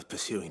them worth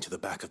pursuing to the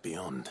back of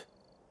beyond.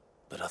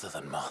 But other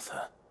than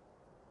Martha,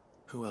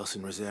 who else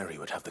in Rosari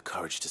would have the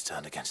courage to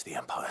stand against the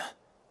Empire?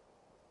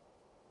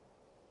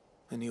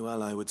 A new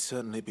ally would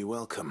certainly be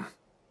welcome.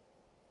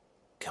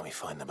 Can we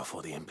find them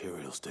before the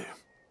Imperials do?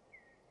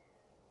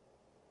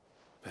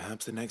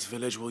 Perhaps the next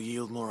village will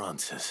yield more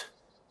answers.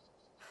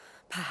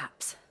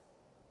 Perhaps.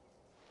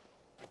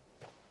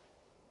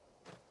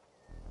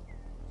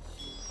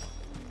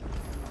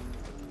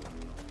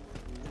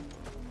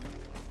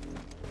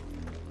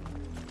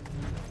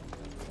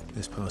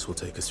 This pass will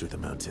take us through the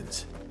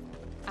mountains.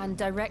 And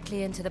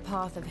directly into the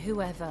path of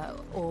whoever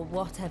or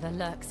whatever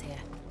lurks here.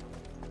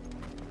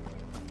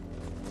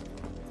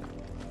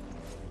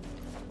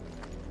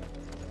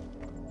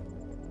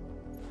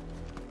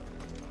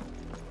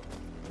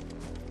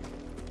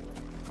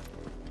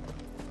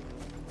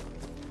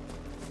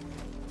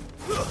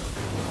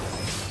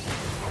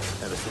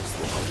 Ever since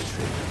the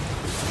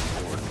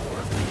century, more and more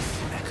of these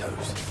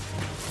echoes.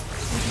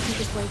 What do you think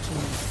is waking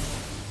them?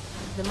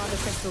 The mother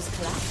crystals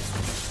collapsed?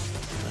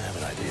 I have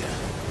an idea.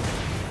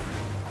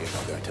 You're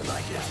not going to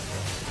like it.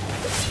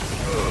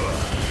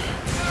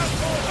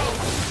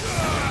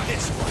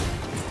 This one.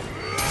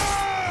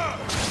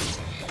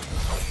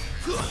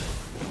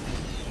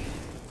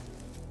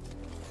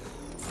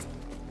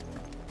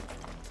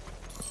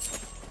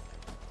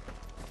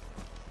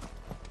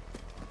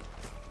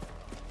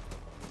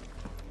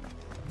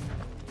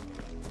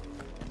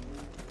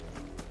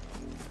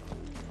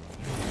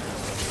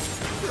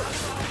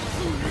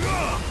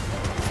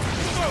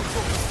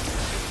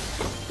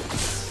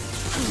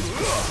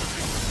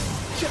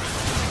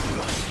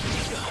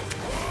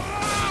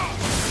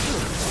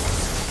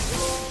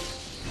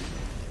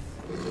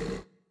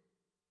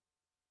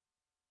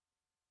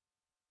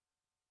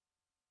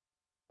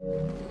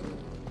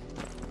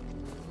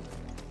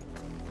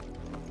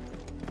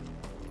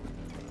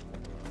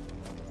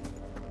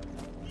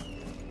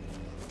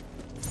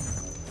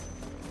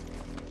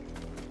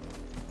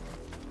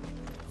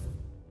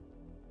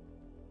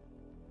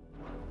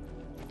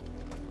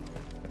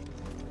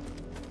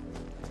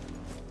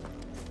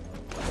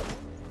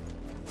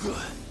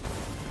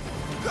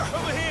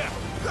 Over here!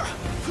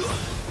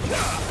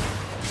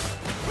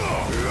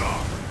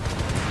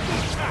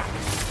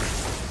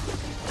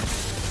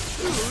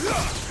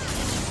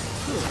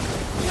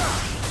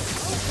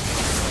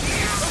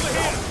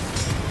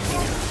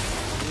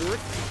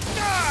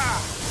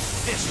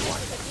 This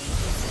one.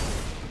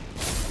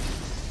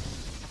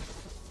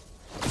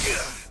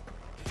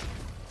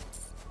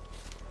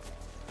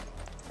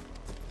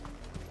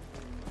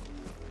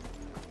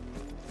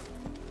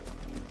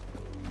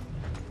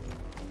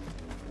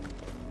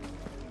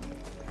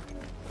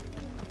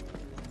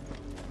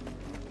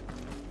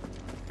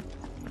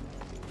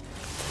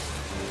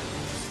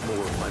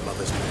 More of my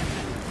mother's men.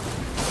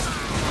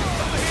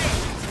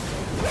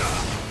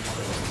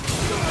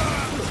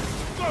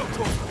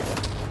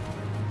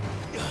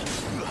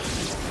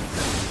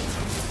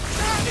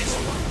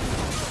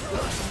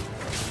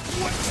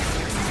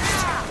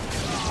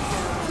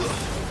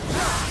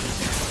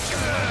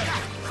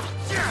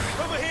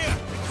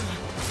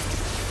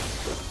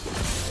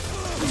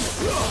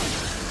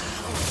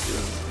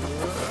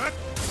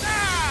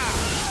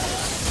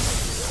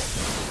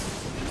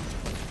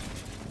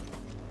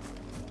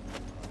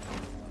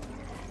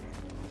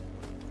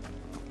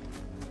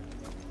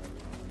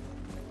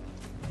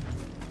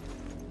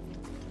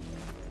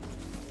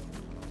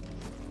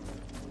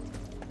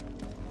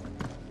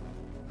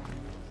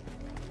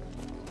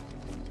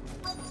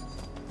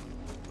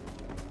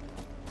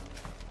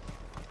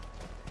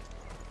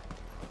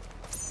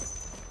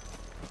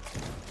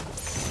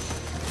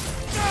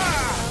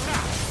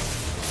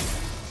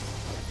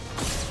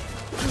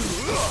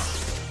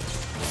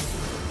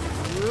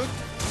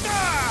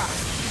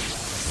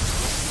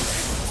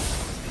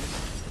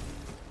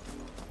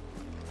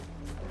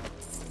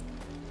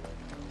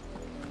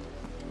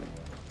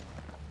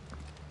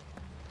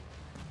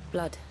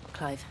 Blood,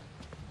 Clive.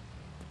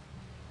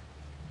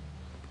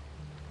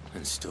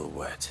 And still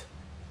wet.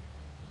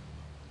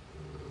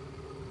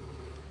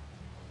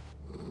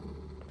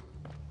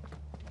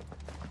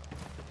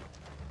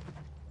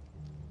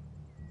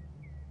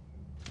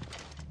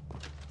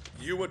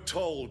 You were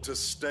told to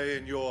stay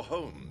in your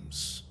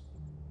homes.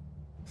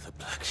 The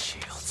Black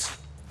Shields.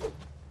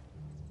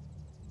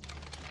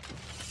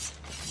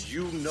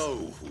 You know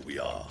who we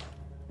are.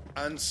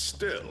 And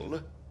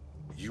still,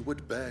 you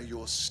would bear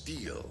your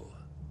steel.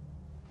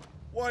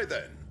 Why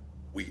then,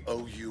 we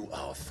owe you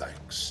our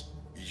thanks.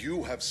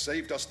 You have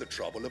saved us the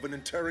trouble of an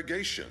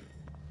interrogation.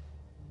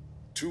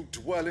 To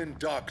dwell in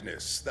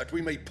darkness, that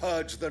we may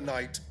purge the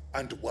night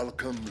and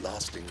welcome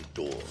lasting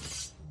dawn.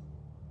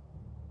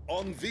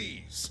 On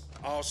these,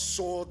 our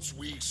swords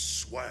we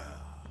swear.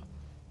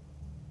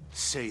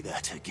 Say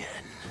that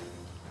again.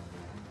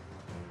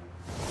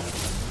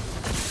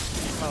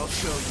 I'll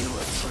show you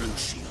a true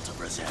shield of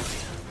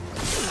Rosaria.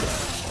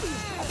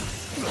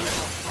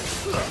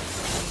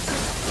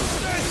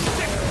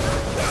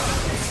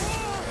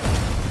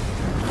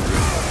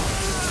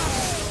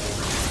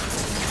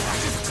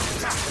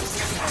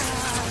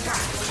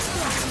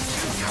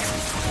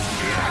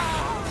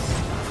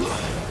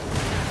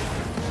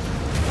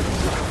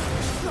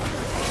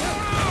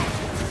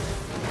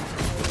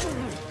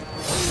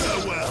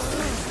 Farewell.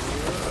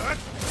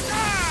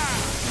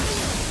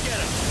 Get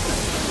him.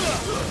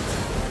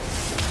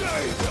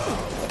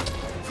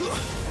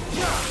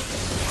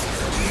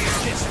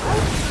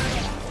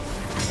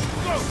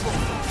 Go for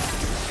it.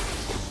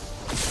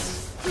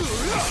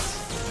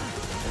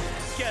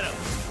 Get him.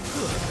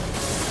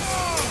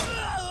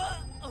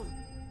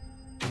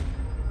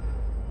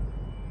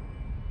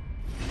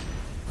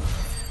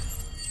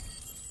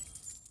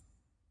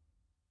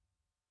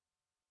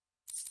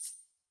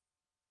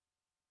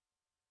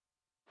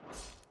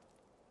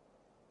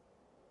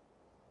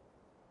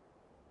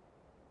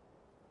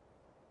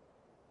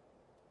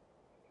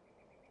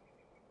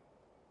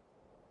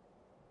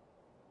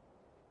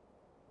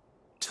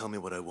 tell me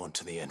what I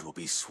want and the end will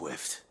be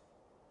swift.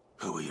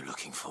 Who are you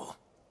looking for?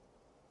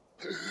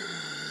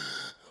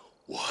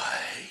 Why,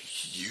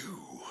 you.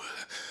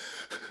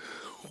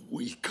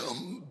 We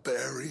come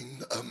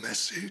bearing a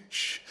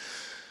message.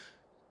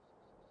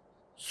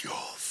 Your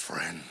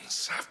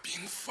friends have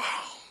been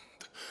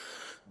found.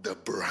 The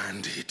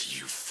branded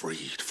you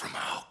freed from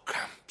our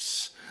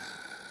camps.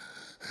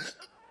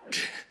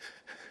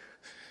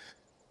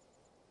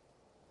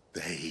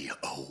 They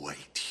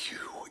await you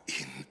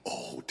in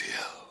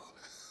Ordeal.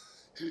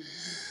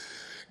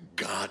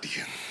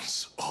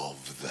 Guardians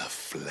of the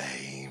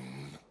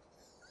Flame.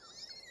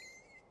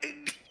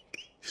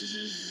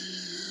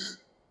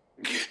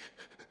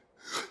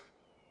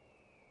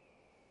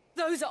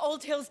 Those are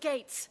Old Hill's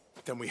gates.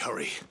 Then we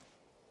hurry.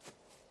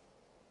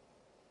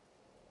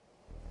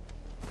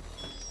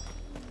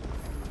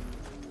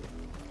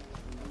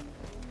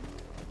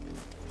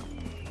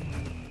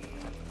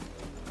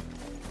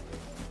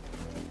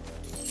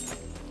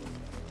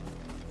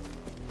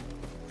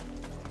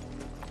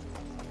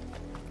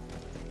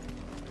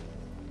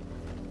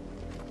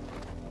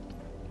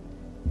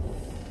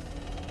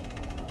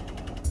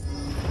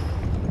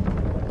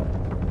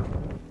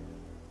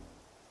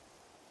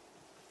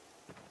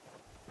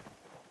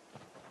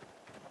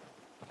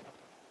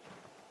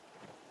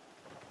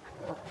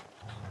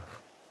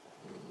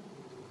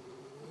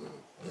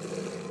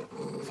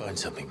 Find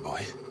something,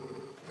 boy.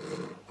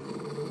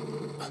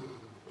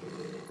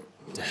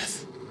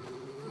 Death.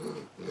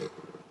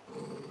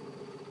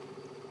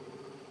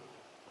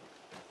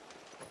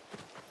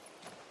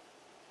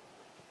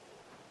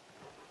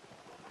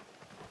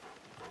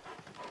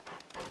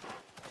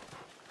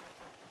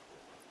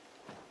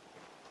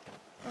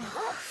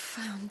 Oh,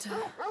 found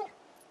her.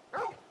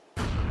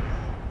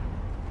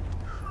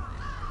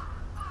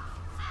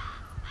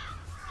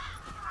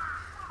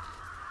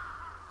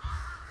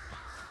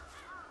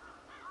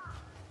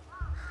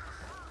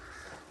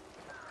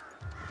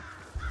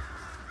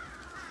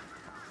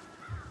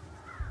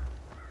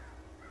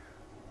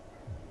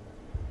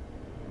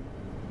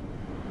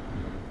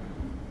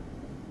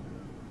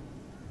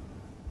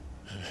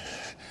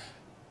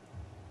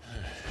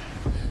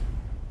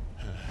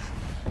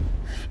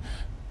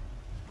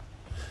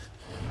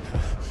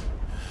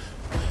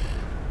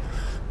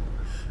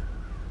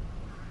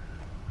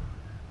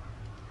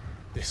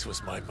 This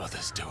was my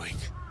mother's doing.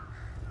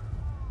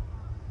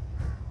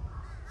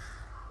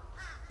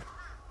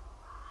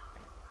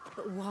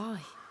 But why?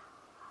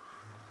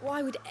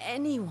 Why would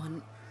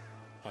anyone...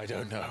 I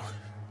don't know.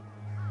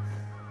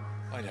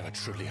 I never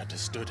truly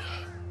understood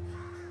her.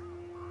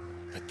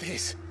 But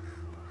this...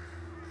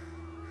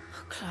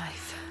 Oh,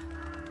 Clive.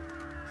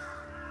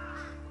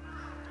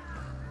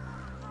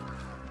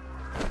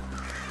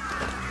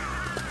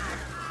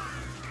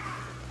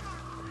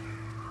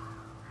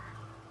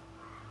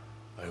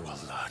 I will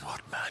learn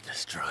what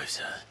madness drives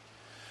her,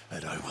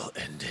 and I will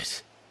end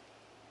it.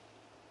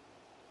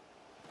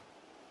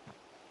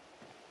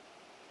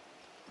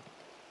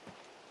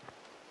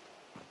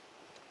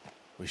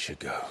 We should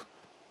go.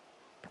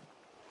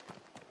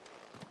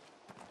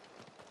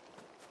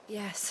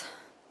 Yes.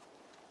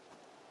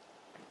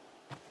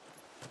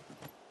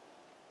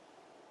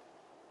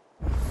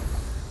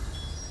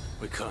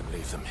 We can't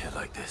leave them here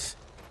like this.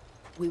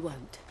 We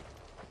won't.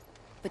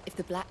 But if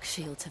the Black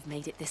Shields have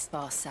made it this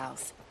far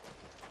south,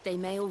 they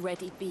may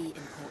already be in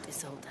Port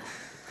Isolde.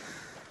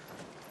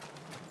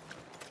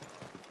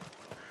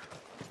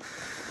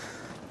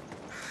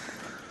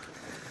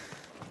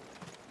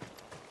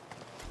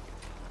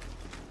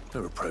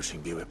 They're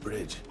approaching Buick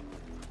Bridge.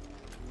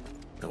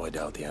 Though I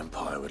doubt the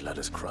Empire would let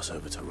us cross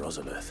over to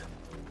Rosalith.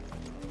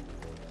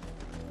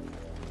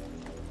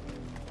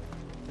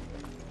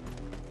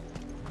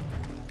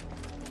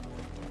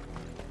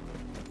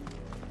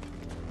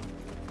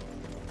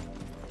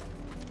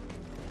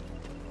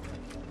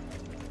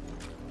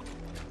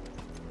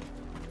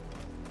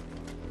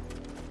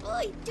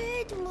 I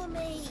did,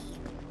 Mummy.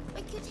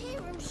 I could hear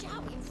him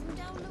shouting from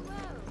down the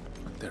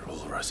road. They're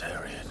all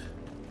Rosarian.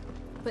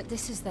 But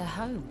this is their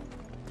home.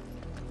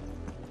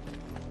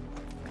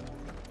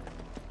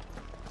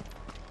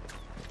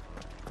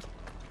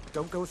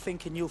 Don't go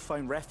thinking you'll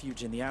find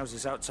refuge in the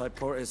houses outside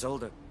Port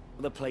Isolde.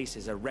 The place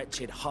is a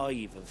wretched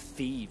hive of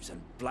thieves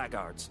and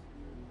blackguards.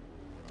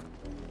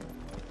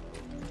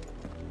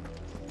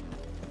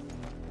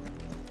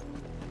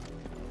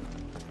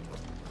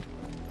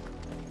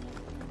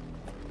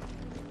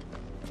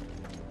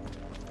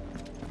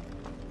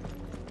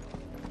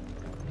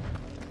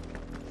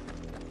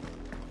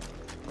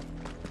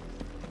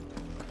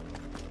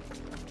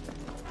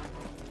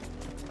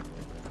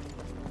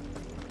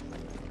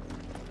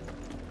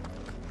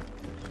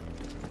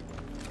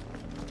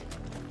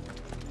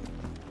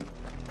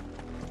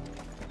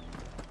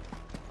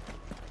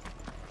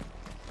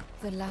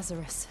 The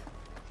Lazarus.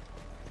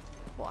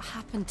 What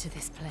happened to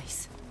this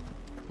place?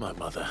 My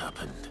mother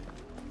happened.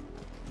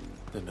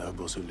 The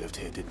nobles who lived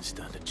here didn't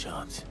stand a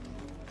chance.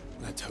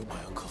 Let's hope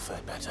my uncle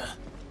fared better.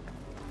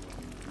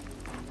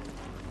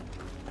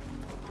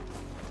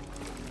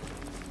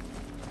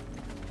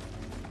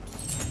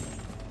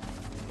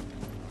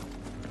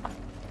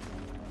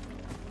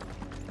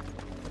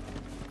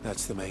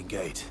 That's the main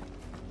gate.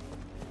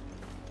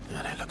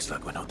 And it looks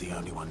like we're not the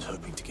only ones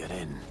hoping to get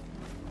in.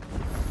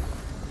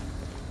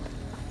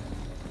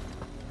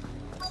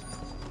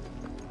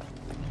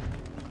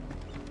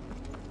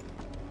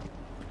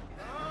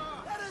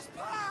 Let us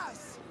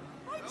pass!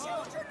 My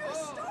children are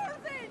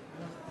starving!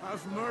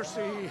 Have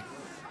mercy!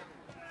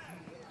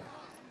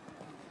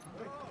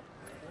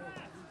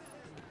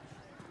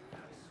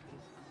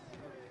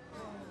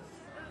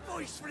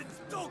 Voice-ridden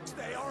dogs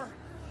they are!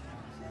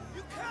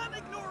 You can't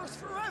ignore us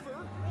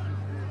forever!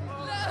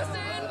 Let us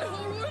in,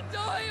 or we'll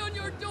die on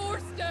your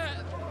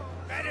doorstep!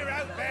 Better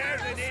out there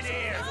than in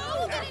here!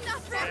 No, getting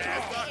that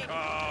Fuck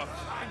off!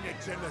 Hang you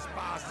chinless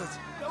bastards!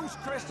 Those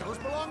crystals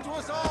belong to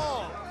us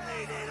all!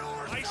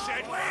 I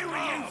said, where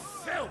were you,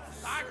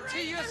 filth? Back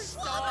to your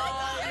stall!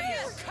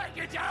 Cut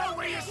you down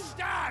where you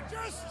stand!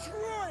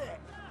 Destroy it!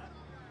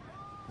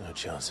 No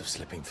chance of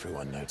slipping through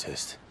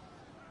unnoticed.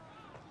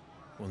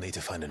 We'll need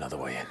to find another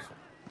way in.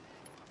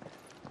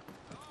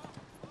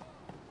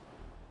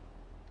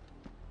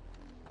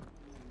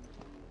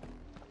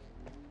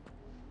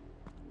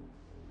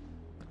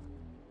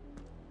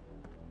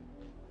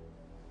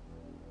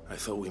 I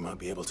thought we might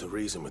be able to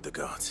reason with the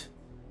guards.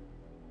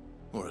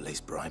 Or at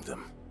least bribe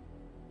them.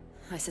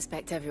 I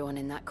suspect everyone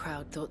in that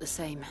crowd thought the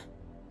same.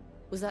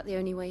 Was that the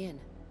only way in?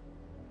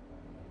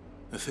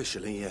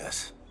 Officially,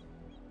 yes.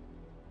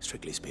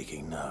 Strictly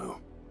speaking, no.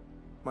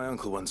 My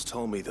uncle once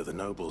told me that the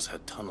nobles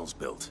had tunnels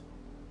built,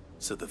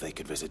 so that they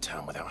could visit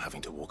town without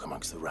having to walk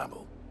amongst the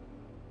rabble.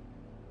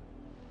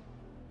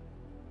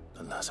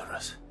 The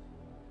Lazarus.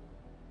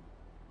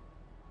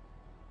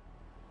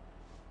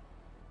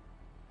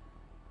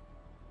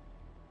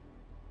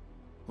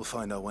 We'll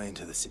find our way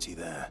into the city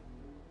there.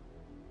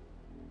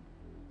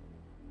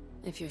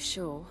 If you're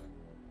sure.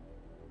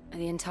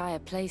 The entire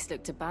place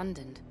looked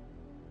abandoned.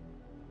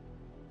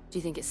 Do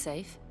you think it's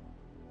safe?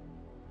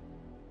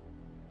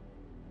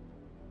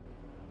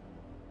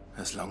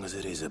 As long as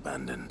it is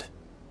abandoned.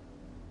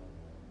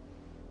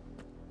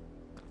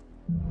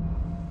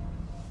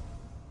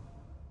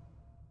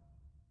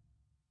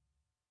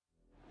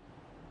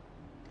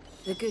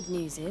 The good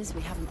news is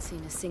we haven't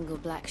seen a single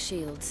black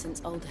shield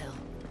since Old Hill.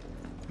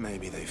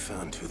 Maybe they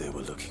found who they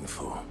were looking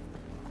for.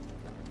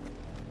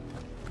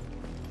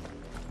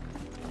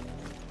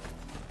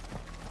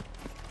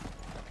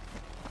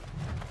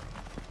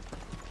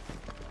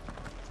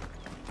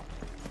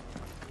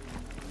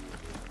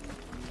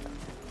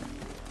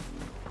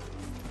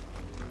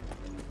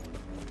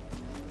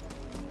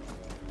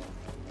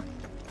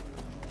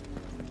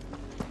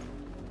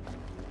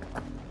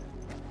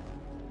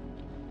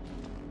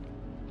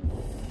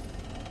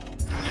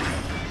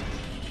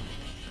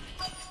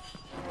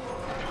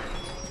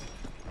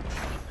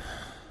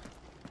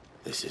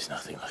 This is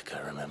nothing like I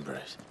remember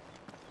it.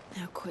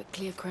 How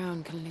quickly a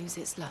crown can lose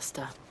its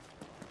luster.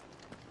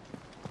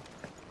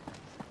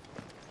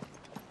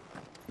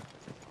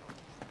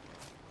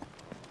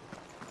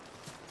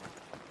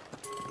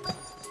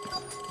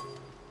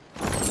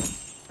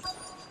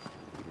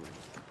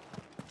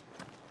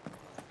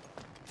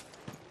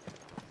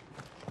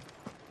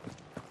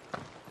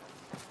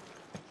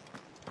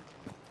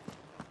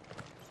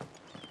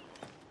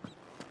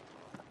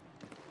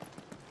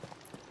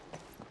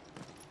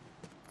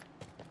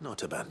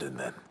 Not abandoned,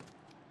 then.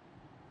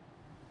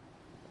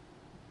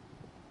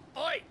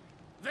 Oi!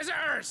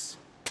 Visitors!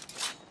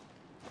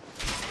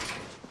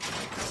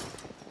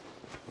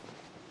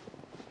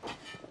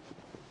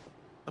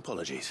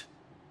 Apologies.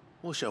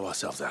 We'll show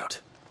ourselves out.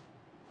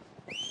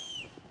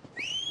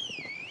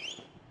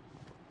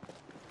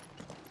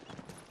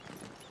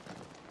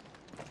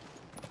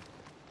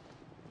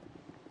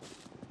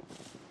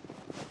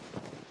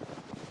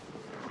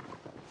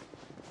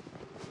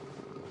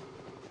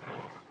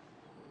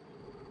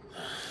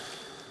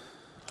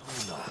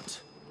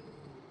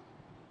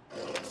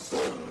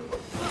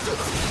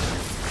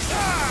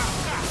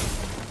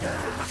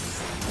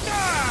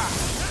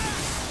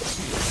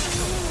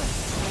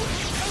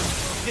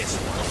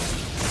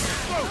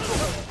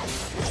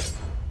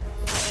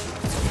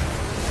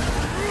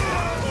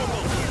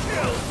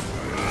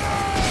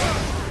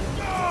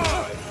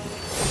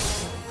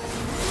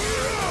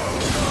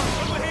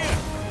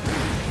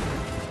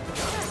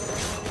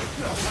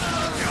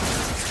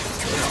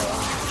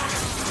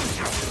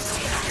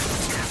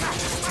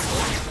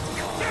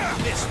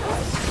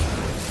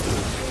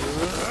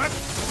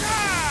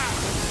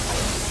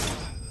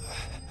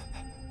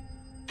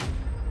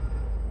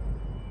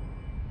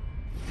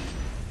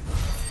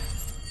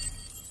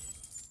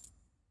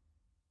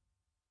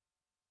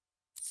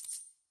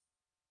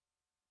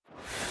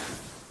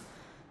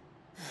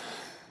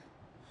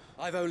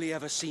 I've only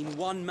ever seen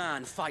one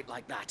man fight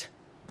like that.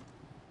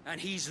 And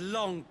he's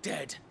long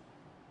dead.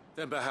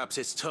 Then perhaps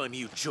it's time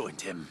you joined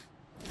him.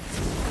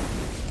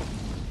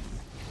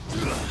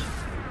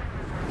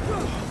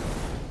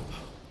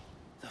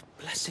 The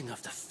blessing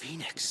of the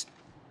Phoenix.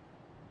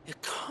 It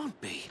can't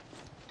be.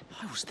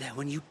 I was there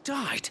when you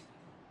died.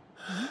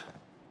 Huh?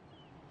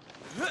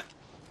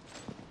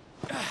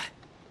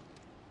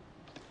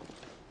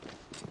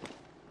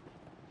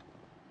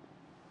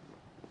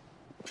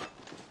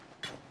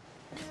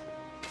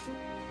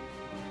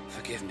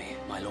 Forgive me,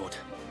 my lord.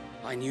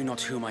 I knew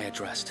not whom I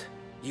addressed.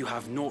 You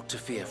have naught to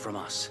fear from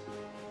us.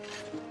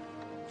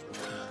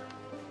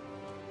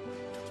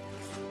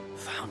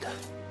 Founder,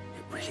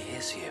 it really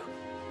is you.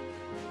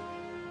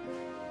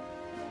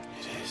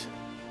 It is.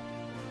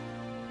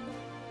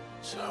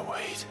 So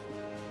wait.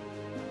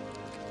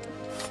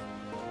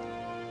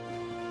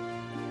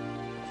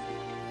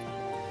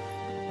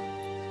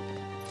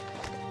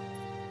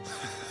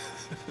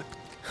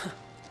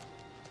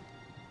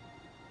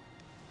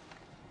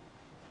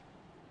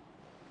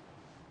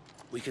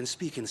 We can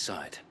speak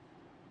inside.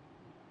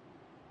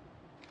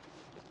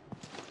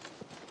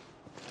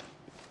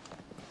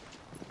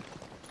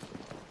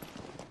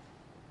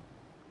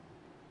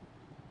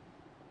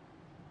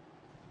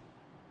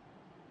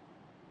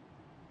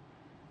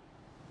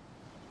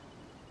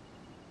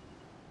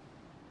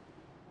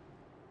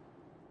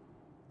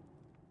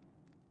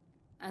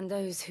 And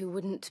those who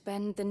wouldn't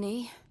bend the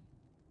knee?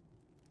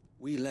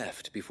 We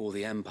left before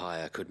the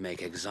Empire could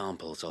make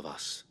examples of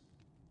us,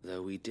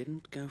 though we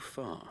didn't go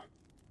far.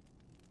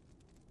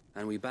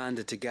 And we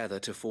banded together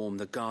to form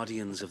the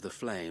Guardians of the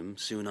Flame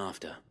soon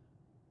after.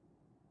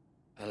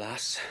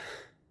 Alas,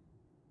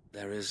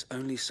 there is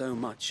only so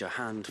much a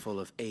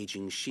handful of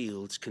aging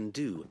shields can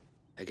do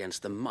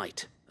against the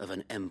might of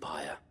an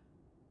empire.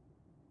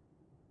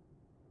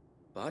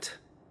 But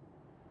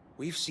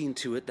we've seen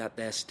to it that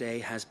their stay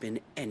has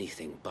been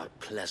anything but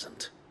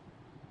pleasant.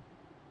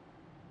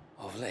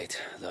 Of late,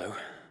 though,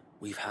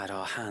 we've had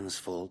our hands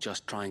full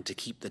just trying to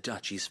keep the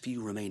Duchy's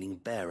few remaining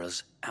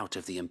bearers out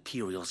of the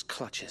Imperial's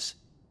clutches.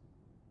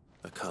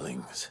 The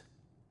Cullings.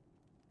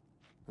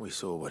 We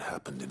saw what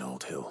happened in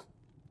Old Hill.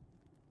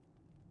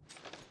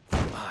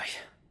 Aye.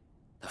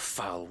 The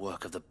foul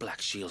work of the Black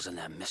Shields and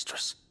their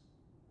mistress.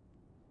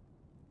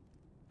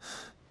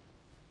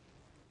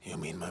 You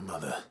mean my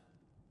mother?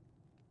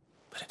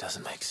 But it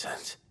doesn't make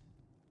sense.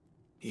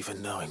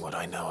 Even knowing what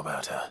I know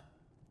about her.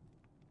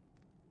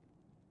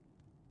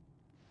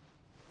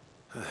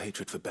 Her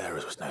hatred for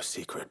bearers was no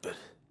secret, but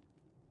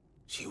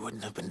she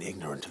wouldn't have been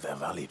ignorant of their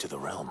value to the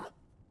realm.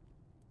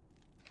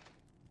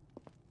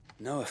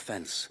 No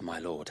offense, my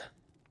lord.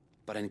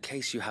 But in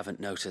case you haven't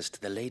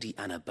noticed, the Lady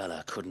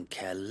Annabella couldn't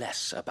care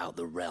less about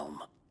the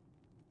realm.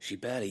 She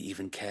barely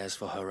even cares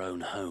for her own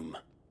home.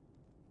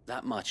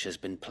 That much has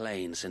been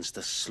plain since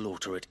the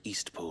slaughter at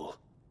Eastpool.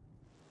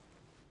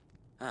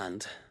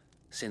 And,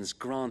 since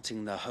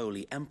granting the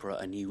Holy Emperor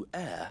a new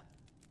heir,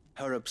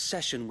 her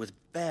obsession with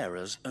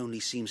bearers only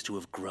seems to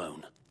have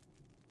grown.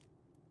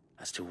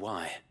 As to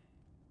why,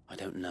 I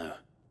don't know.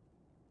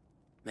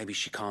 Maybe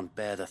she can't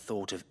bear the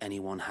thought of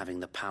anyone having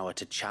the power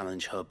to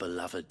challenge her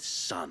beloved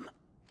son.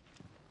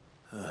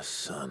 Her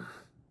son?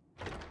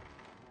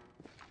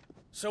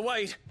 Sir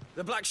Wade,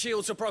 the Black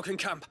Shields have broken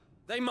camp.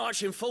 They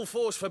march in full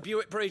force for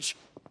Buick Bridge.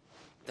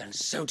 Then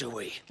so do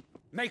we.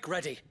 Make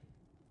ready.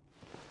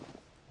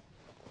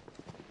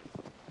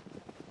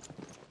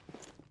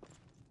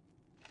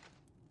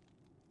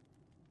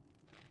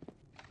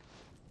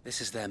 This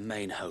is their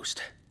main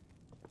host.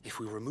 If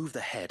we remove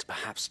the head,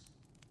 perhaps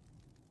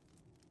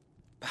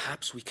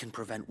we can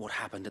prevent what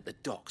happened at the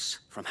docks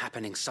from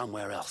happening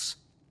somewhere else.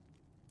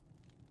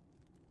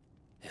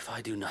 If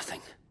I do nothing,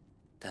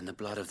 then the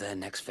blood of their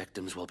next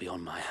victims will be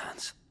on my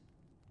hands.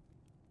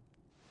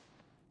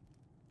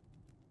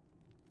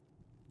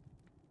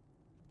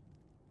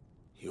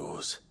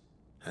 Yours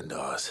and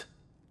ours.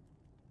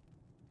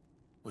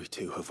 We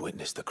too have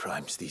witnessed the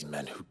crimes these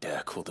men who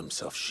dare call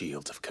themselves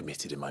shields have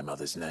committed in my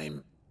mother's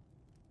name.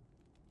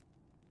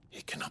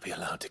 It cannot be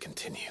allowed to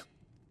continue.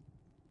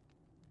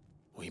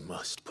 We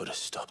must put a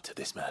stop to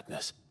this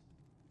madness.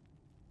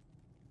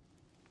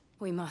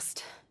 We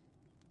must.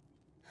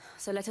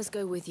 So let us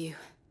go with you.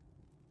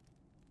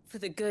 For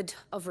the good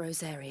of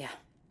Rosaria.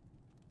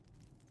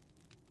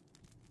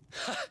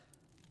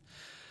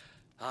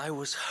 I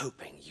was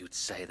hoping you'd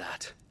say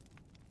that.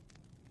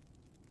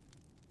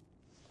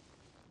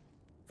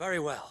 Very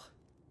well.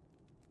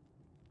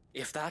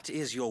 If that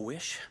is your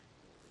wish,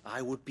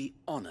 I would be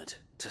honored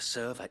to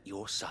serve at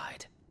your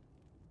side.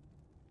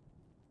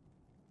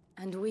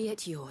 And we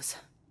at yours.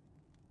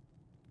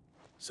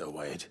 So,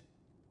 Wade,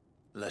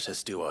 let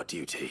us do our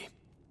duty.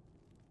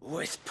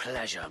 With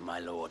pleasure, my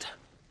lord.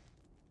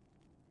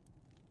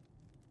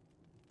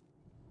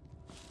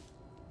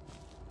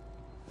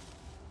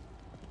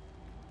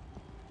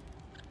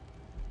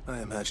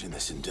 I imagine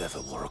this endeavor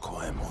will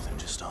require more than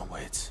just our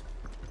wits.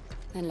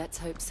 Then let's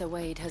hope Sir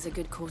Wade has a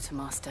good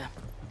quartermaster.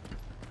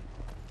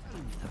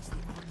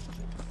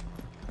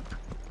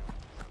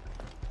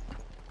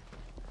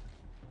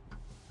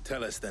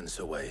 Tell us then,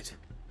 Sir Wade.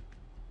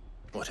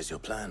 What is your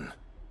plan?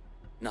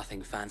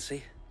 Nothing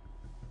fancy.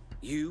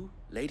 You,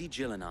 Lady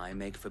Jill and I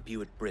make for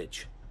Buick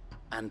Bridge,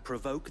 and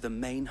provoke the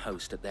main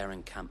host at their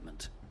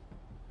encampment.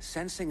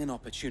 Sensing an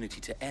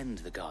opportunity to end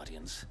the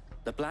Guardians,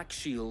 the Black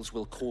Shields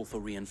will call for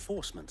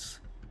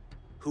reinforcements,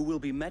 who will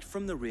be met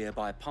from the rear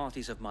by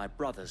parties of my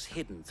brothers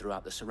hidden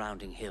throughout the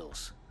surrounding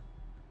hills.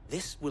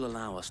 This will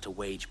allow us to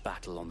wage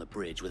battle on the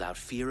bridge without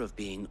fear of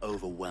being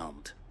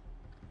overwhelmed.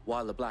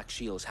 While the Black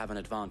Shields have an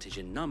advantage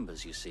in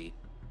numbers, you see,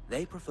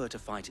 they prefer to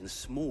fight in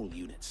small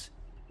units,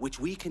 which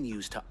we can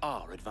use to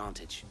our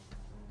advantage.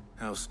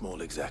 How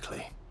small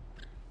exactly?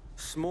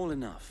 Small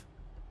enough,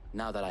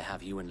 now that I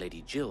have you and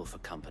Lady Jill for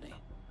company.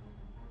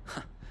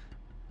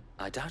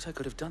 I doubt I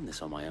could have done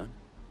this on my own.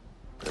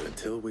 But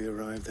until we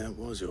arrived, that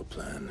was your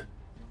plan.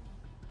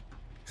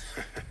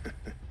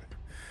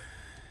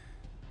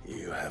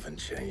 You haven't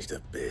changed a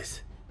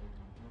bit.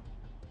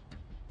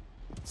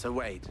 So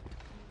Wade,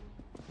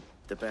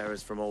 the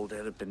bearers from Old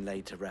Hill have been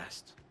laid to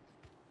rest.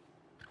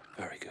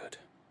 Very good.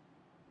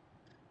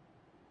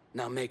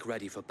 Now make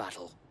ready for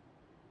battle.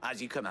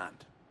 As you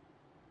command.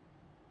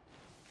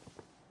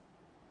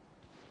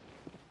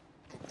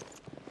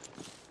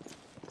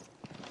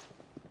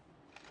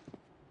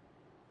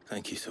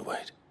 Thank you, Sir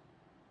Wade.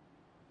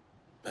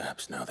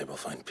 Perhaps now they will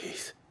find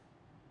peace.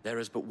 There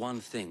is but one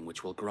thing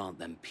which will grant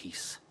them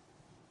peace.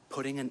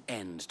 Putting an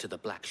end to the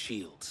Black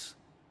Shields.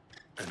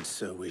 And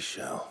so we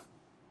shall.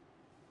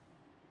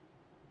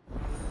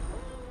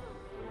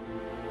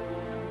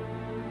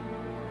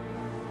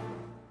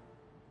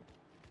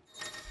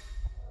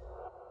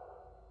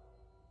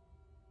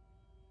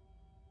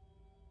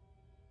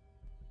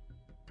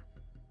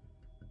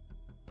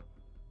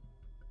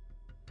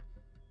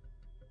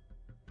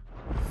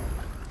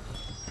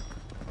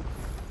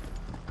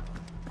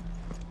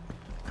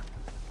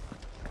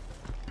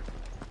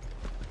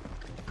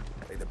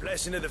 May the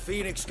blessing of the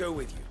Phoenix go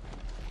with you.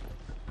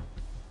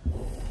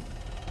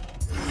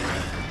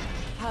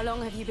 How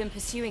long have you been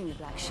pursuing the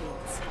Black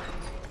Shields?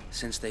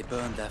 Since they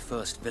burned their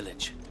first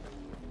village.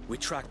 We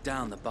tracked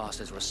down the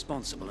bastards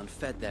responsible and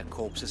fed their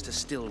corpses to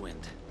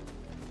Stillwind.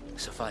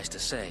 Suffice to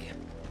say,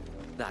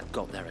 that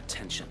got their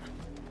attention.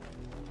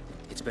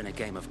 It's been a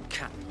game of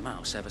cat and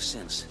mouse ever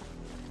since.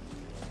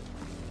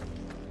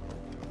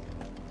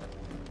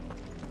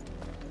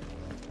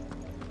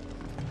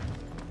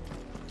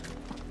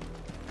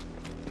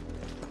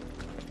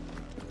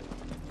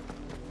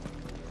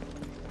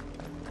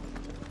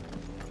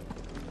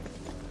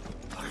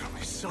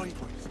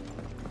 Sideways.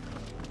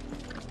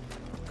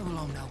 Come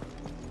along now.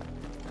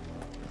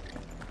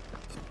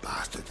 The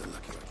bastards are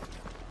looking.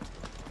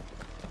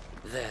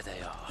 There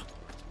they are.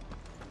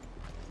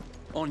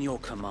 On your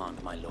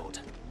command, my lord.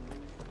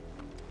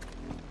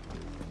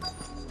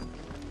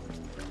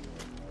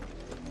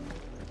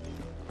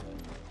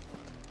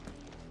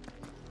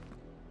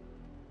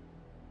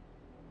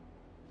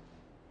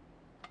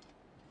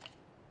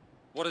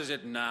 What is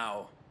it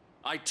now?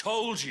 I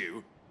told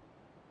you!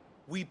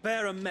 We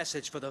bear a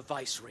message for the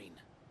Vicereine.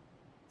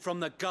 From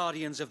the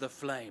Guardians of the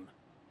Flame.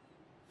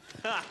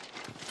 Ha!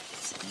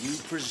 You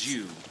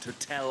presume to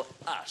tell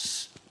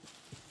us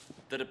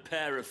that a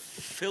pair of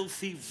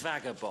filthy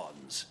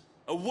vagabonds,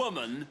 a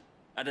woman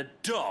and a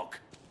dog,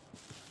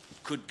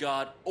 could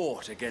guard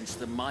aught against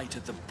the might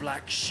of the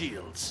Black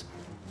Shields?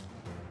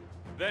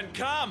 Then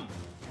come!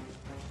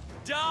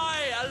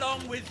 Die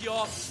along with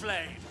your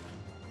flame!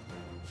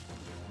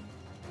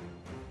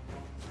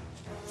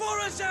 For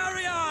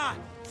Azaria!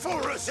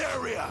 For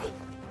Azaria!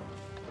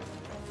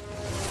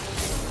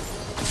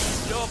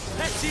 Your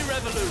petty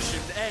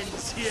revolution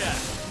ends here.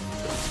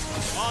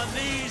 On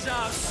these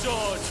our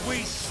swords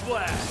we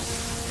swear.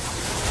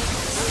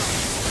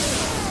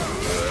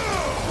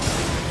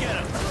 Get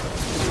him.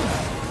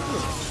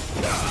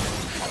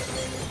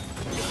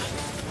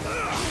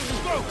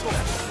 Go for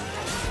it.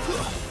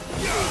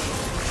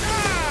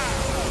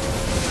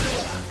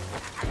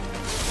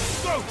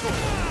 Go for it.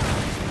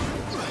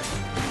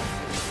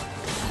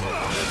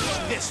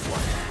 This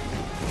one.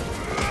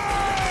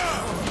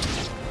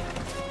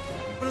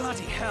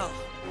 Bloody hell!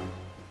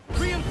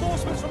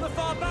 Reinforcements from the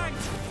far bank!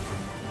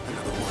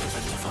 Another one of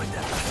them to fight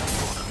their battle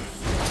for them.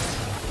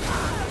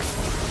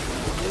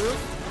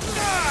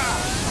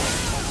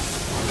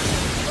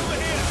 Over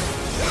here!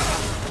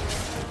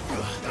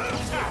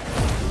 Attack!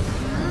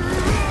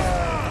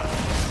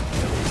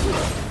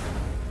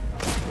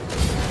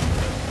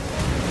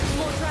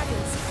 More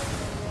dragons!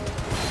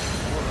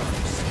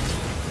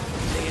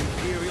 The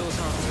Imperials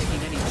aren't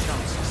taking any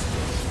chances.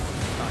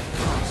 I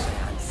can't say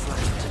I'm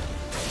flattered.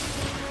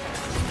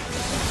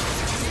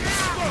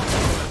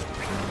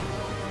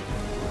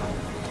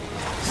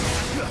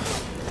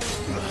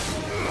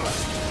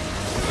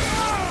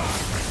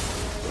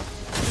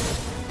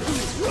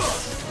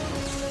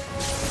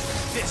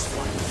 This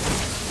one.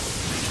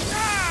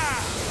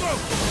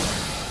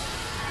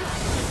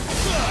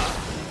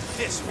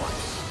 This one.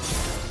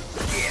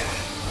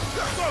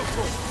 Go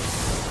for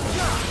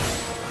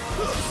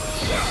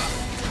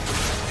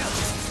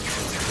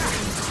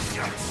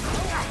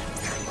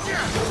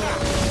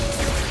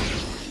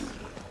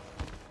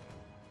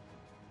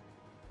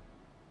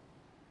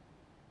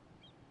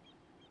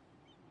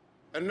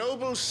A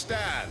noble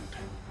stand,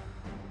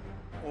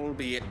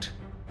 albeit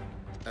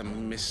a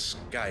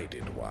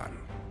misguided one.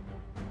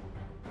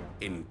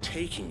 In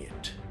taking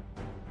it,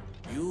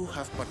 you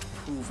have but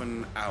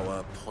proven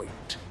our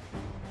point.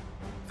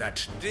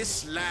 That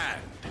this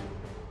land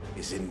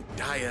is in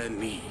dire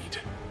need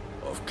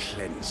of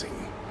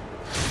cleansing.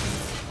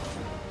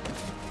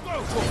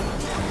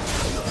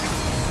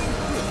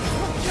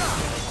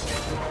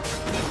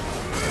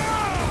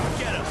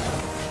 Get him!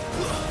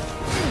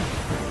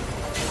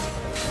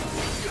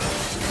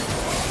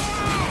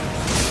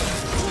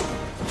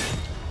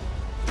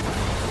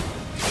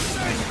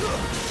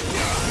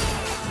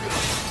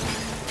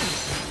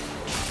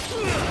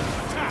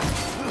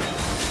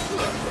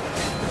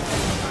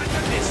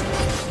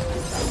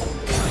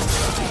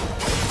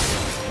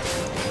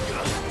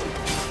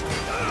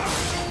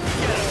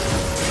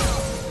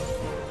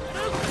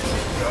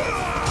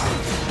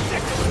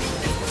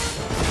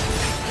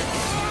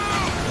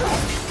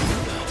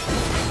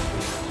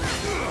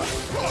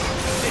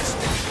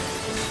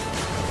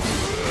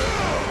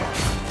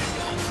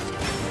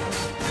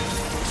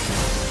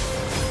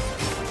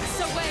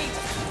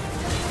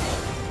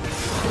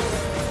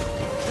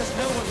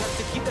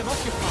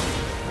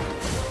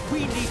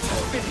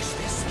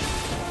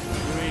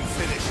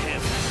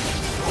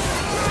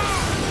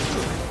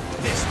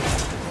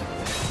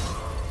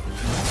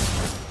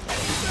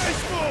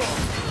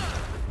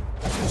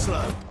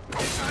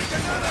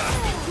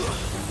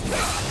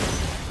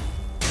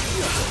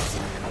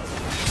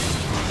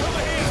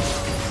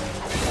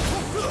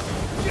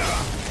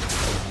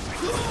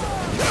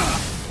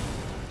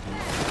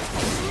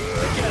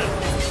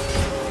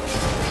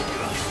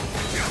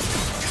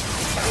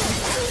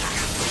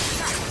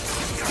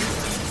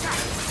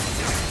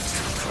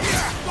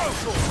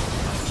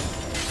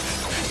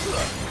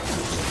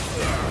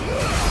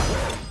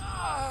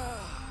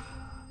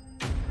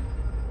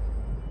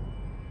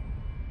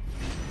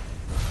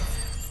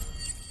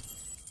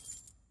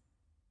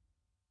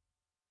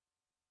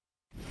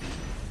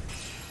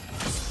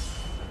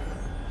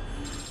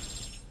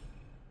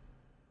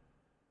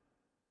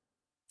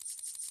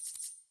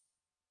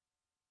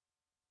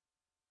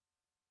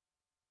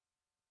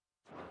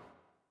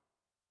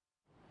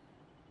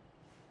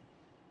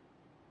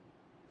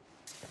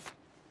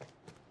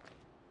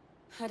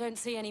 I don't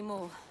see any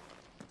more.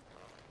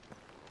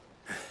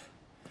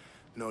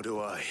 Nor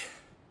do I.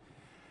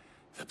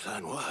 The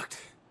plan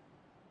worked.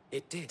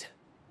 It did.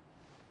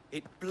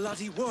 It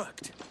bloody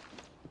worked.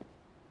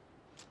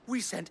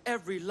 We sent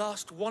every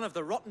last one of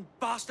the rotten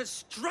bastards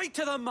straight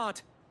to the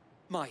mud!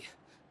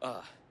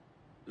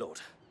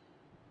 Lord,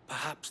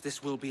 perhaps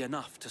this will be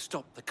enough to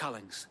stop the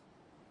Cullings.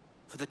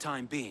 For the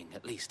time being,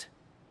 at least.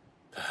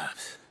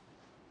 Perhaps.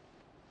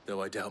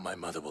 Though I doubt my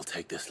mother will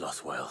take this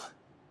loss well.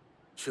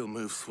 She'll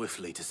move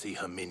swiftly to see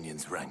her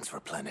minions' ranks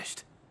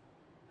replenished.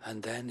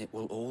 And then it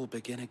will all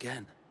begin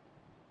again.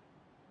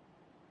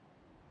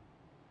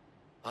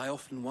 I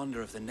often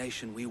wonder if the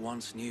nation we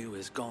once knew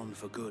is gone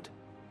for good.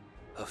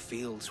 Her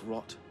fields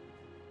rot.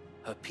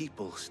 Her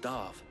people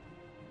starve.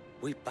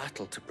 We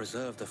battled to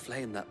preserve the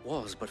flame that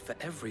was, but for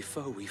every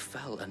foe we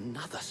fell,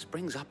 another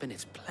springs up in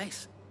its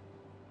place.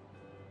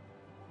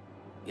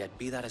 Yet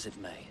be that as it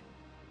may,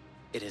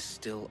 it is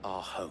still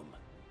our home,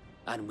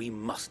 and we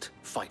must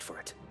fight for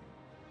it.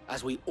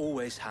 As we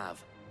always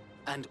have,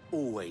 and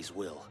always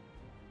will.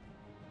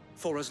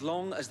 For as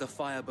long as the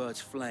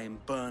Firebird's flame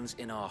burns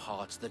in our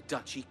hearts, the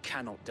Duchy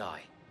cannot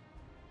die.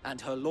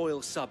 And her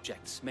loyal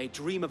subjects may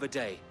dream of a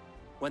day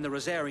when the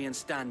Rosarian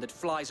standard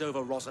flies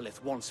over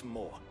Rosalith once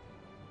more.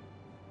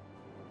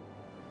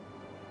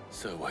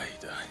 So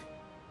wait,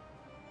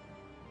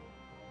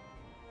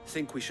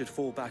 Think we should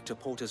fall back to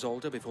Port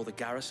Isolde before the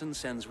garrison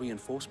sends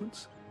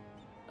reinforcements?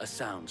 A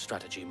sound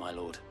strategy, my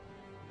lord.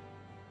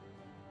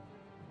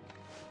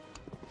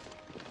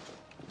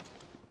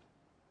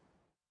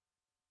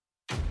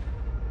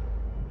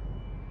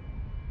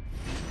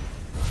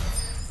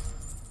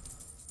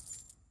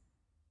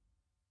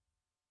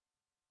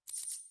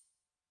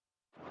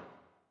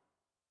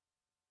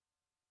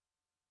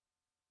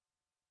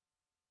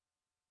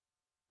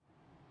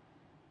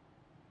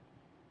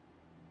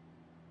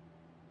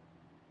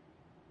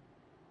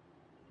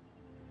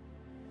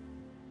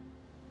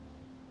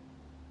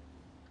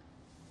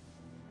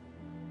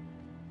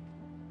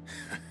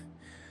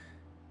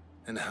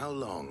 And how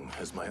long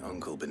has my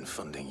uncle been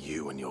funding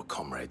you and your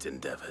comrades'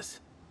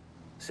 endeavors?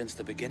 Since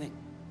the beginning.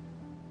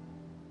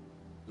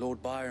 Lord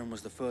Byron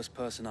was the first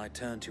person I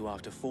turned to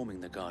after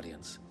forming the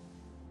Guardians.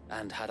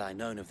 And had I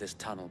known of this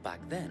tunnel back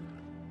then,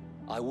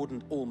 I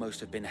wouldn't almost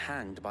have been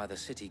hanged by the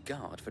city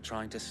guard for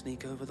trying to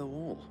sneak over the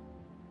wall.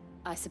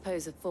 I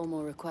suppose a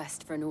formal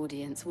request for an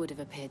audience would have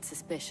appeared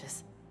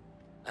suspicious.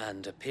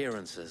 And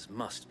appearances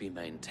must be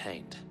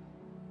maintained.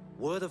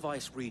 Were the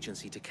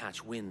Vice-Regency to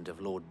catch wind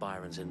of Lord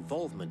Byron's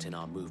involvement in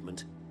our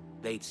movement,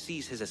 they'd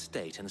seize his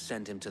estate and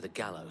send him to the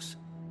gallows,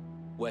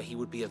 where he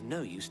would be of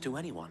no use to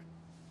anyone.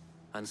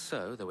 And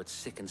so, though it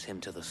sickens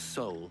him to the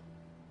soul,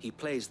 he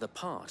plays the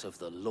part of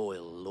the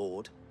loyal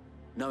lord,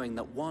 knowing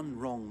that one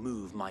wrong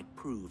move might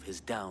prove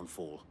his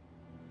downfall.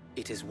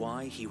 It is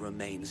why he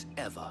remains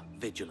ever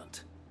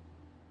vigilant.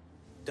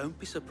 Don't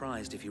be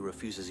surprised if he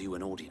refuses you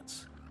an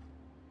audience,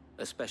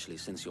 especially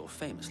since you're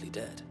famously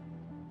dead.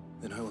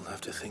 Then I will have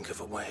to think of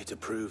a way to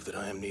prove that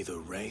I am neither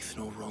wraith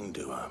nor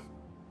wrongdoer.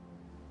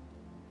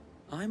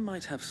 I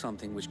might have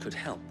something which could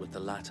help with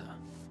the latter.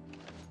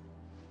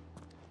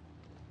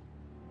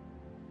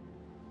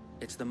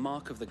 It's the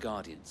mark of the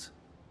Guardians.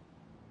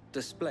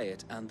 Display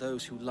it, and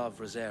those who love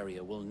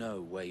Rosaria will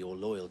know where your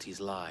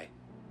loyalties lie.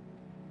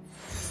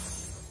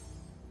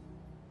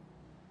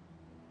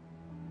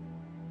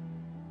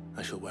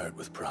 I shall wear it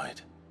with pride.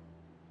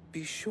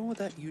 Be sure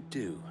that you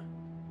do.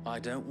 I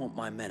don't want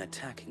my men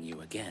attacking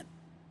you again.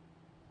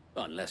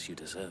 Unless you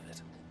deserve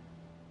it.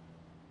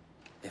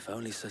 If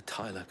only Sir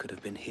Tyler could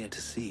have been here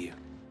to see you.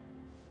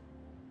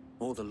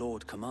 Or the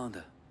Lord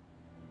Commander.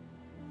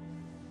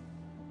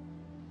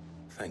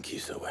 Thank you,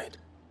 Sir Wade.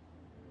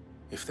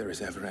 If there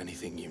is ever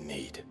anything you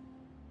need...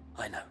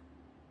 I know.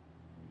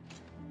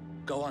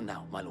 Go on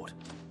now, my lord.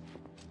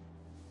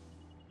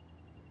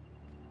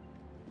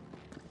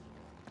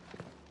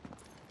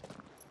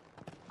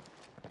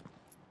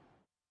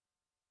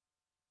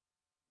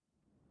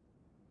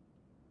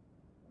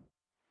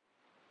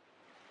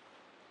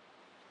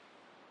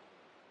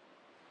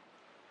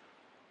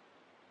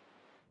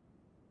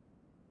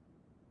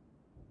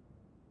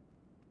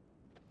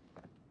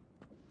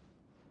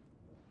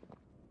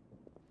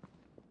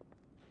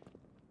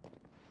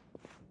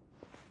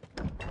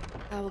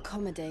 How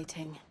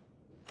accommodating.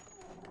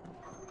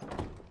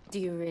 Do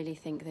you really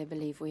think they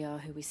believe we are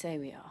who we say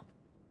we are?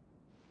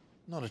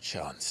 Not a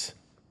chance.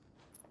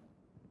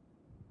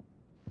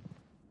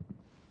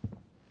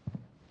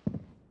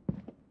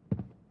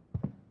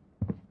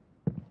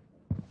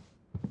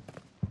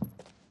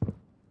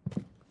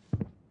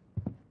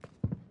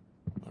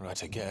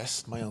 Right, I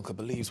guess. My uncle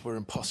believes we're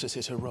imposters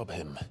here to rob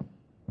him.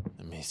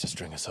 And means to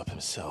string us up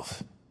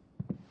himself.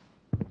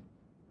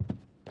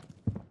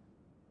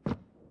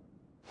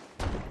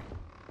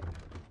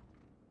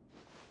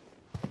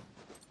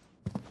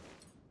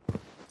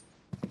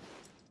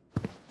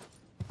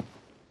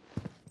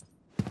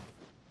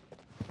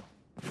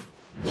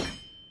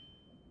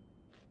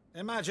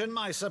 Imagine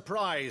my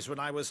surprise when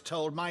I was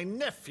told my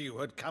nephew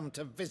had come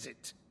to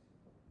visit.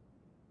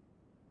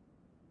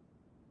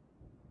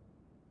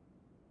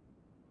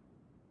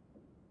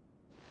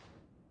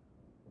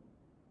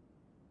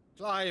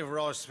 Clive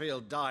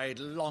Rosefield died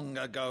long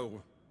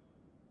ago.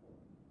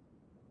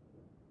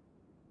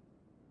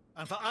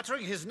 And for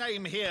uttering his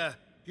name here,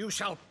 you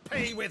shall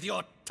pay with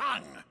your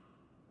tongue!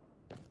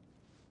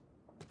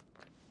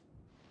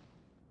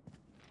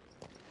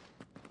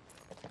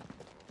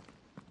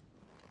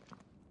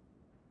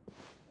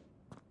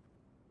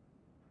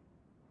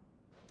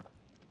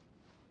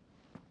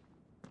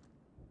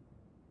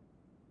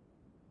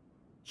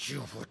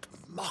 You would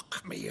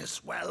mock me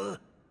as well?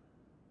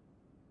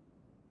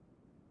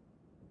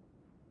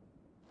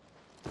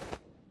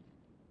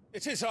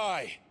 It is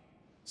I,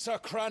 Sir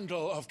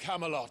Crandall of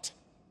Camelot,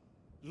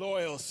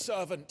 loyal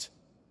servant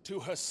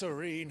to Her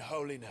Serene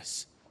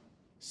Holiness,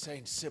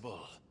 Saint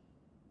Sybil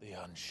the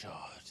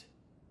Unshod.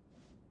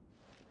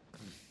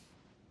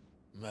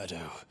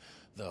 Meadow,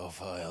 thou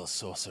vile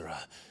sorcerer,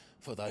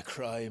 for thy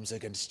crimes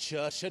against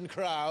church and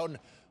crown,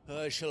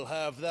 I shall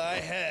have thy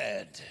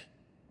head.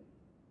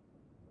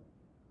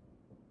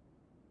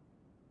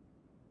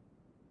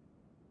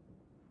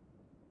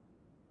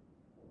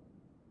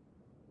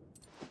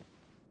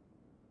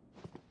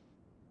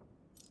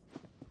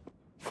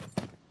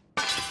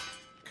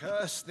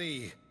 Curse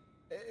thee,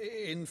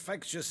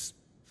 infectious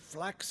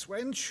flax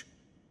wench.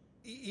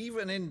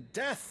 Even in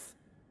death,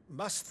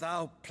 must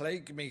thou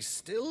plague me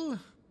still?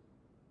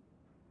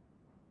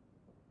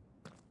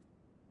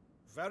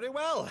 Very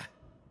well.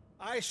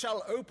 I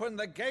shall open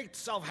the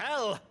gates of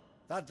hell,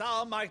 that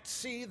thou might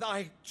see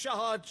thy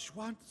charge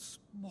once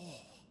more.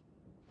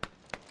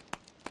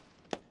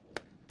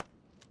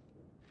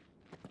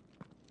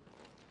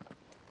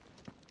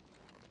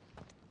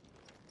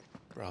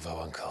 Bravo,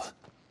 Uncle.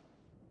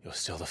 You're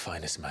still the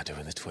finest Meadow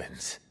in the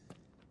twins.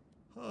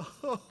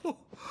 Oh,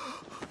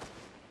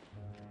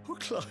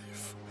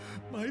 Clive,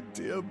 my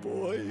dear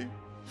boy,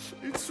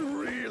 it's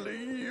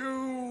really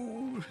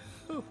you.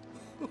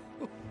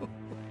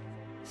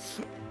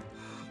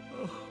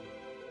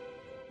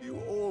 You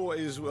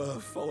always were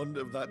fond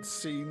of that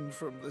scene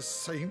from The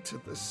Saint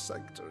of the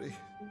Sanctuary.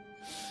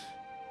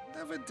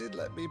 Never did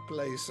let me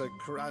play Sir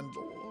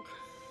Crandall.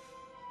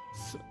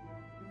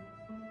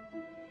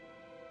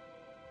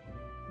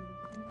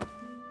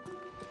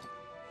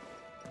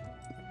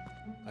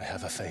 I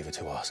have a favor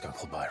to ask,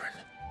 Uncle Byron.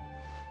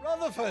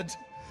 Rutherford,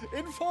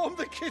 inform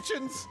the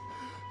kitchens.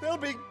 There'll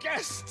be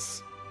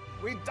guests.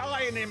 We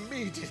dine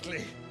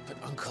immediately. But,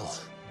 Uncle...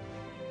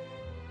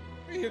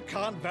 You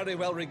can't very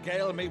well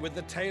regale me with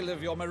the tale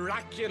of your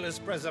miraculous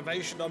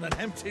preservation on an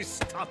empty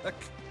stomach.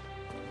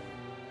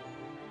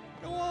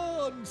 Go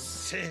on,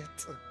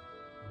 sit.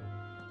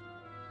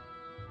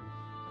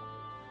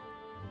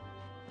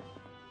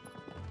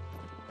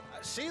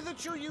 See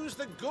that you use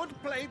the good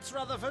plates,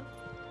 Rutherford.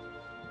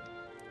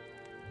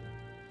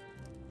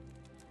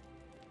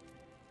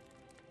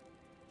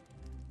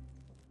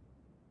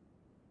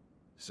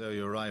 So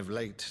you arrived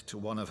late to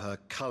one of her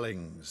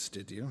cullings,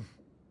 did you?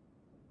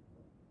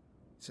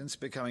 Since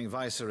becoming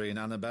Vicereine,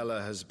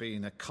 Annabella has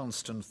been a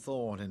constant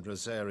thorn in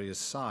Rosaria's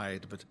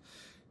side, but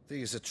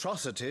these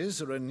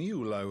atrocities are a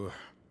new low.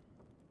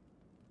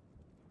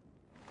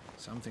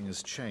 Something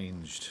has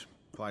changed.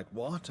 Quite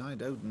what, I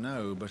don't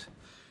know, but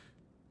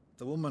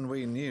the woman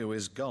we knew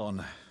is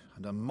gone,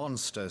 and a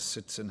monster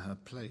sits in her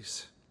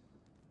place.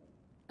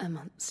 A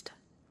monster?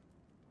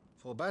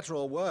 For better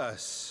or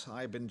worse,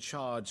 I've been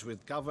charged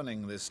with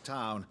governing this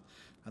town,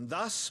 and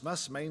thus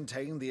must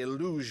maintain the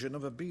illusion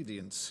of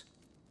obedience.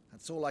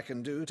 That's all I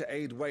can do to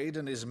aid Wade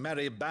and his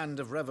merry band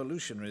of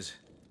revolutionaries.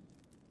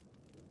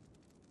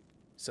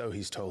 So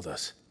he's told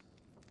us.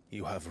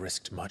 You have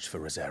risked much for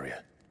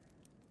Rosaria.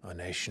 Our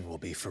nation will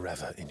be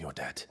forever in your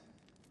debt.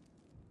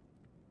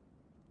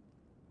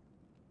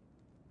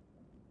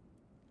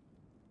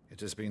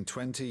 It has been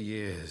 20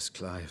 years,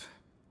 Clive.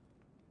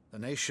 The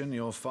nation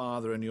your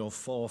father and your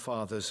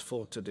forefathers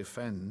fought to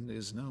defend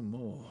is no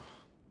more.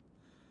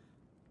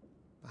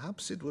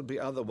 Perhaps it would be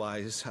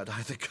otherwise had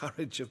I the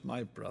courage of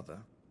my brother.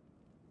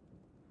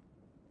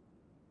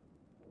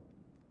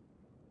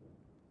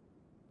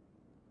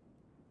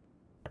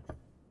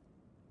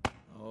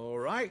 All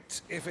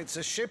right, if it's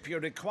a ship you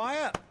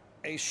require,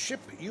 a ship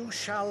you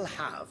shall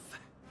have.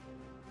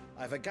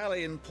 I've a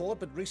galley in port,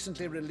 but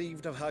recently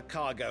relieved of her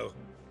cargo.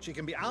 She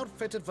can be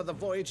outfitted for the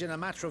voyage in a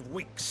matter of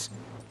weeks.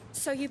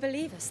 So you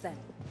believe us, then?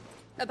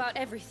 About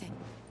everything?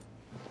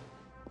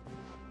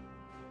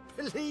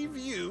 Believe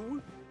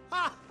you?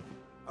 Ha!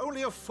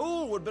 Only a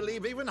fool would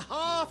believe even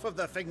half of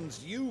the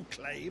things you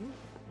claim.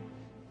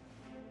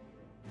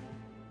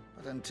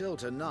 But until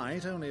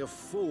tonight, only a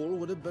fool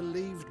would have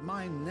believed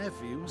my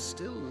nephew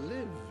still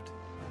lived.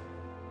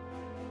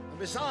 And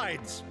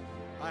besides,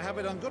 I have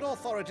it on good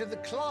authority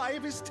that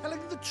Clive is telling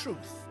the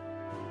truth.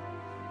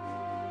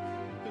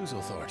 Whose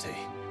authority?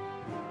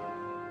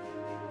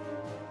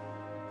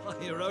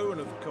 Your own,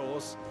 of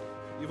course.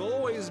 You've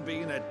always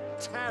been a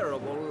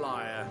terrible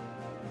liar.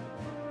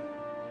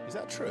 Is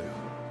that true?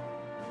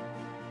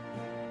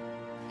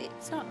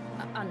 It's not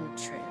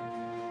untrue.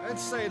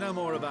 Let's say no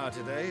more about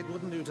it, eh? It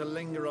wouldn't do to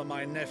linger on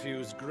my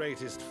nephew's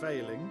greatest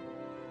failing.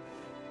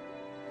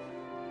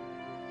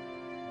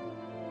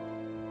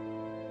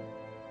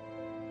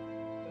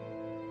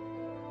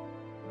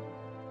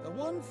 The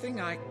one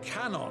thing I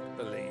cannot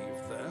believe,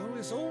 though,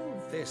 is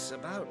all this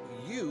about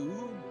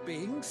you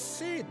being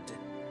Sid.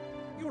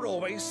 You were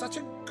always such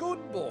a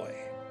good boy,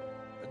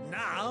 but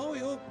now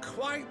you're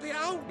quite the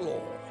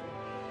outlaw.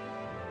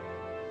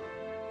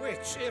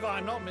 Which, if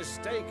I'm not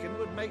mistaken,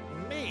 would make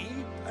me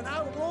an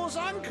outlaw's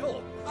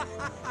uncle.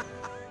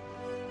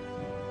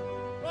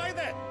 Right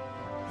then,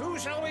 who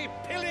shall we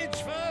pillage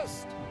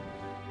first?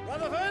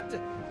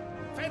 Rutherford,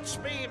 fetch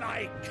me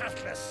my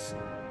cutlass.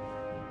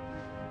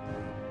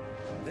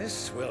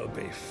 This will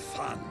be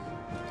fun.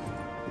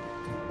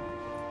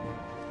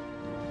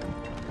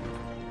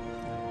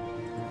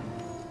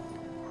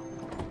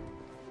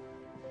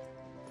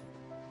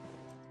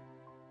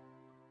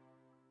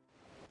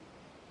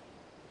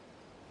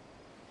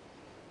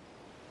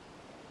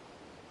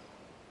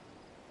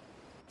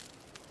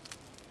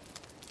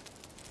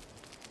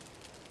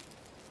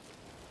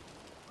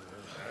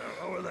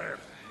 Over there.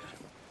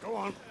 Go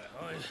on.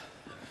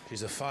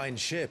 She's a fine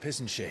ship,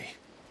 isn't she?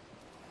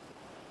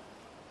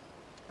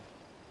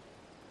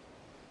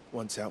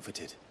 Once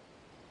outfitted,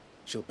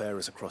 she'll bear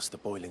us across the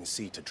boiling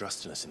sea to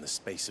Drustenus in the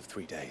space of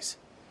 3 days.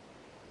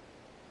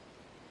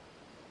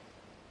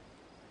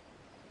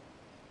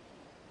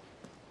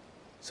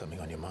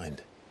 Something on your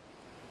mind?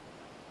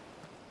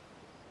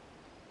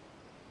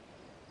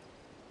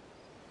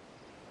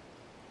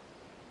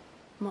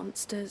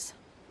 Monsters.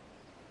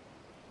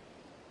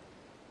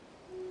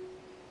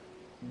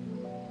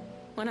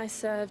 When I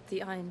served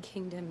the Iron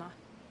Kingdom,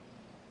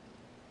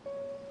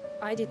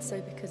 I did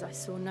so because I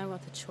saw no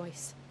other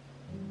choice.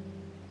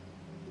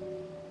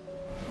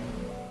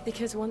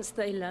 Because once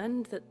they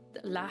learned that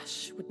the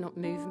lash would not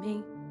move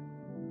me,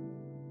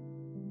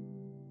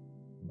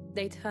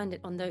 they turned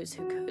it on those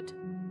who could.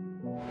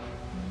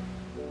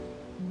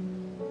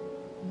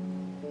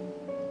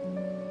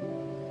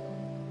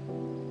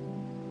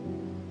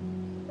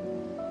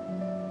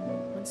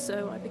 And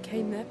so I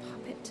became their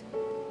puppet.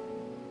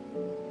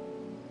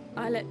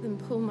 I let them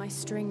pull my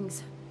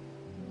strings,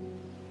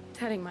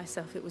 telling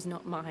myself it was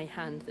not my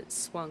hand that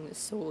swung the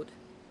sword,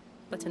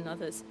 but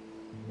another's.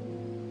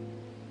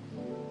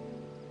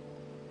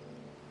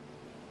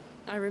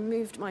 I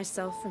removed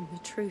myself from the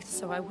truth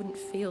so I wouldn't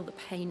feel the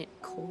pain it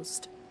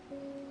caused.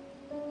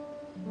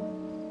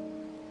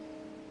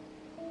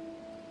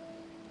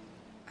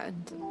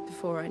 And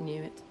before I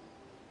knew it,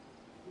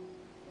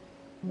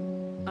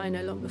 I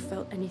no longer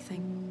felt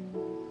anything.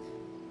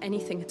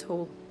 Anything at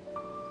all.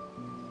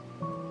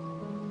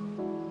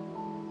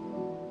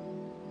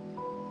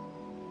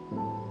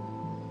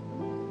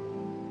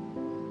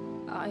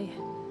 I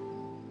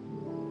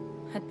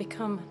had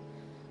become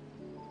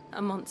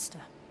a monster.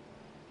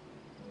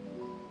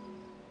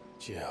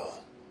 Jill.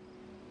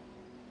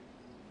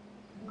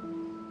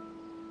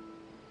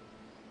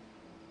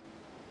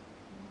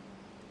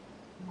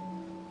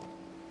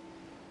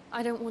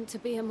 I don't want to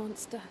be a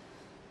monster,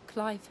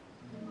 Clive.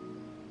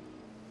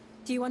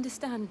 Do you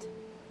understand?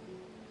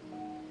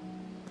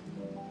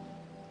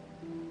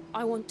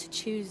 I want to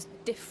choose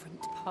a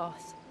different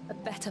path, a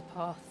better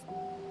path.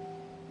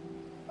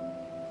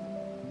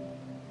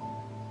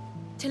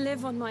 To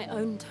live on my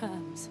own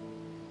terms.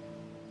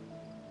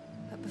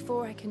 But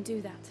before I can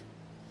do that,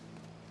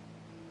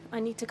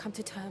 I need to come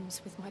to terms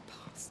with my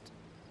past.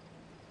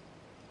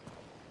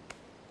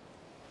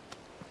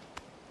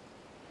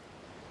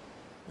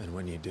 And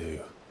when you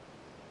do,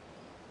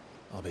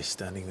 I'll be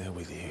standing there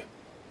with you,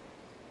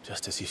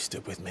 just as you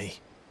stood with me.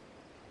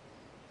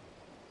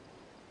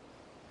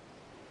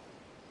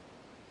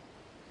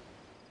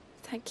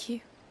 Thank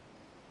you,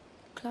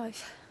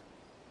 Clive.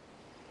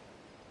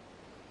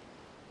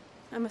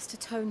 I must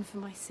atone for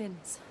my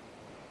sins.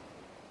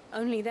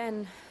 Only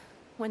then,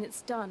 when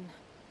it's done,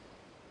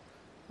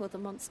 will the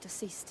monster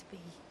cease to be.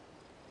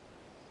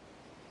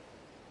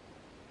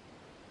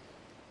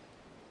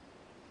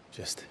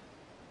 Just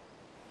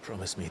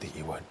promise me that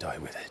you won't die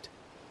with it.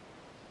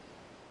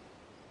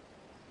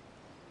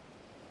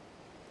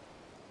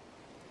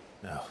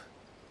 Now,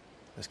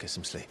 let's get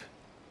some sleep.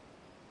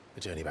 The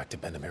journey back to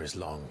Benamir is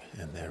long,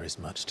 and there is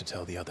much to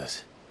tell the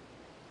others.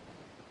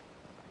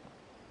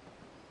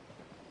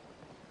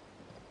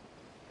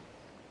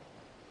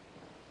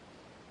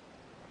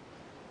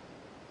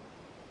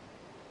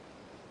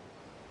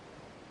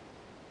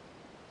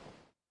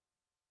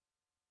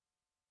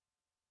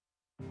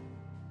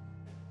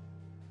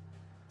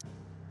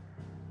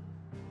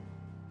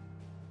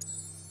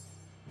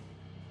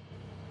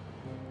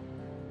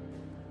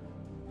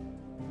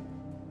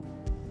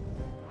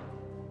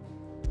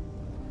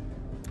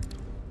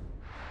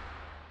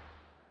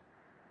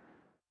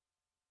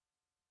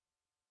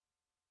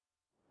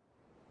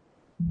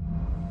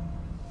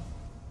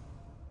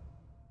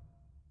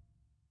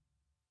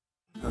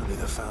 Only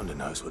the Founder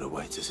knows what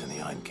awaits us in the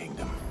Iron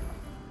Kingdom.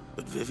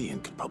 But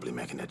Vivian could probably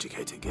make an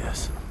educated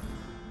guess.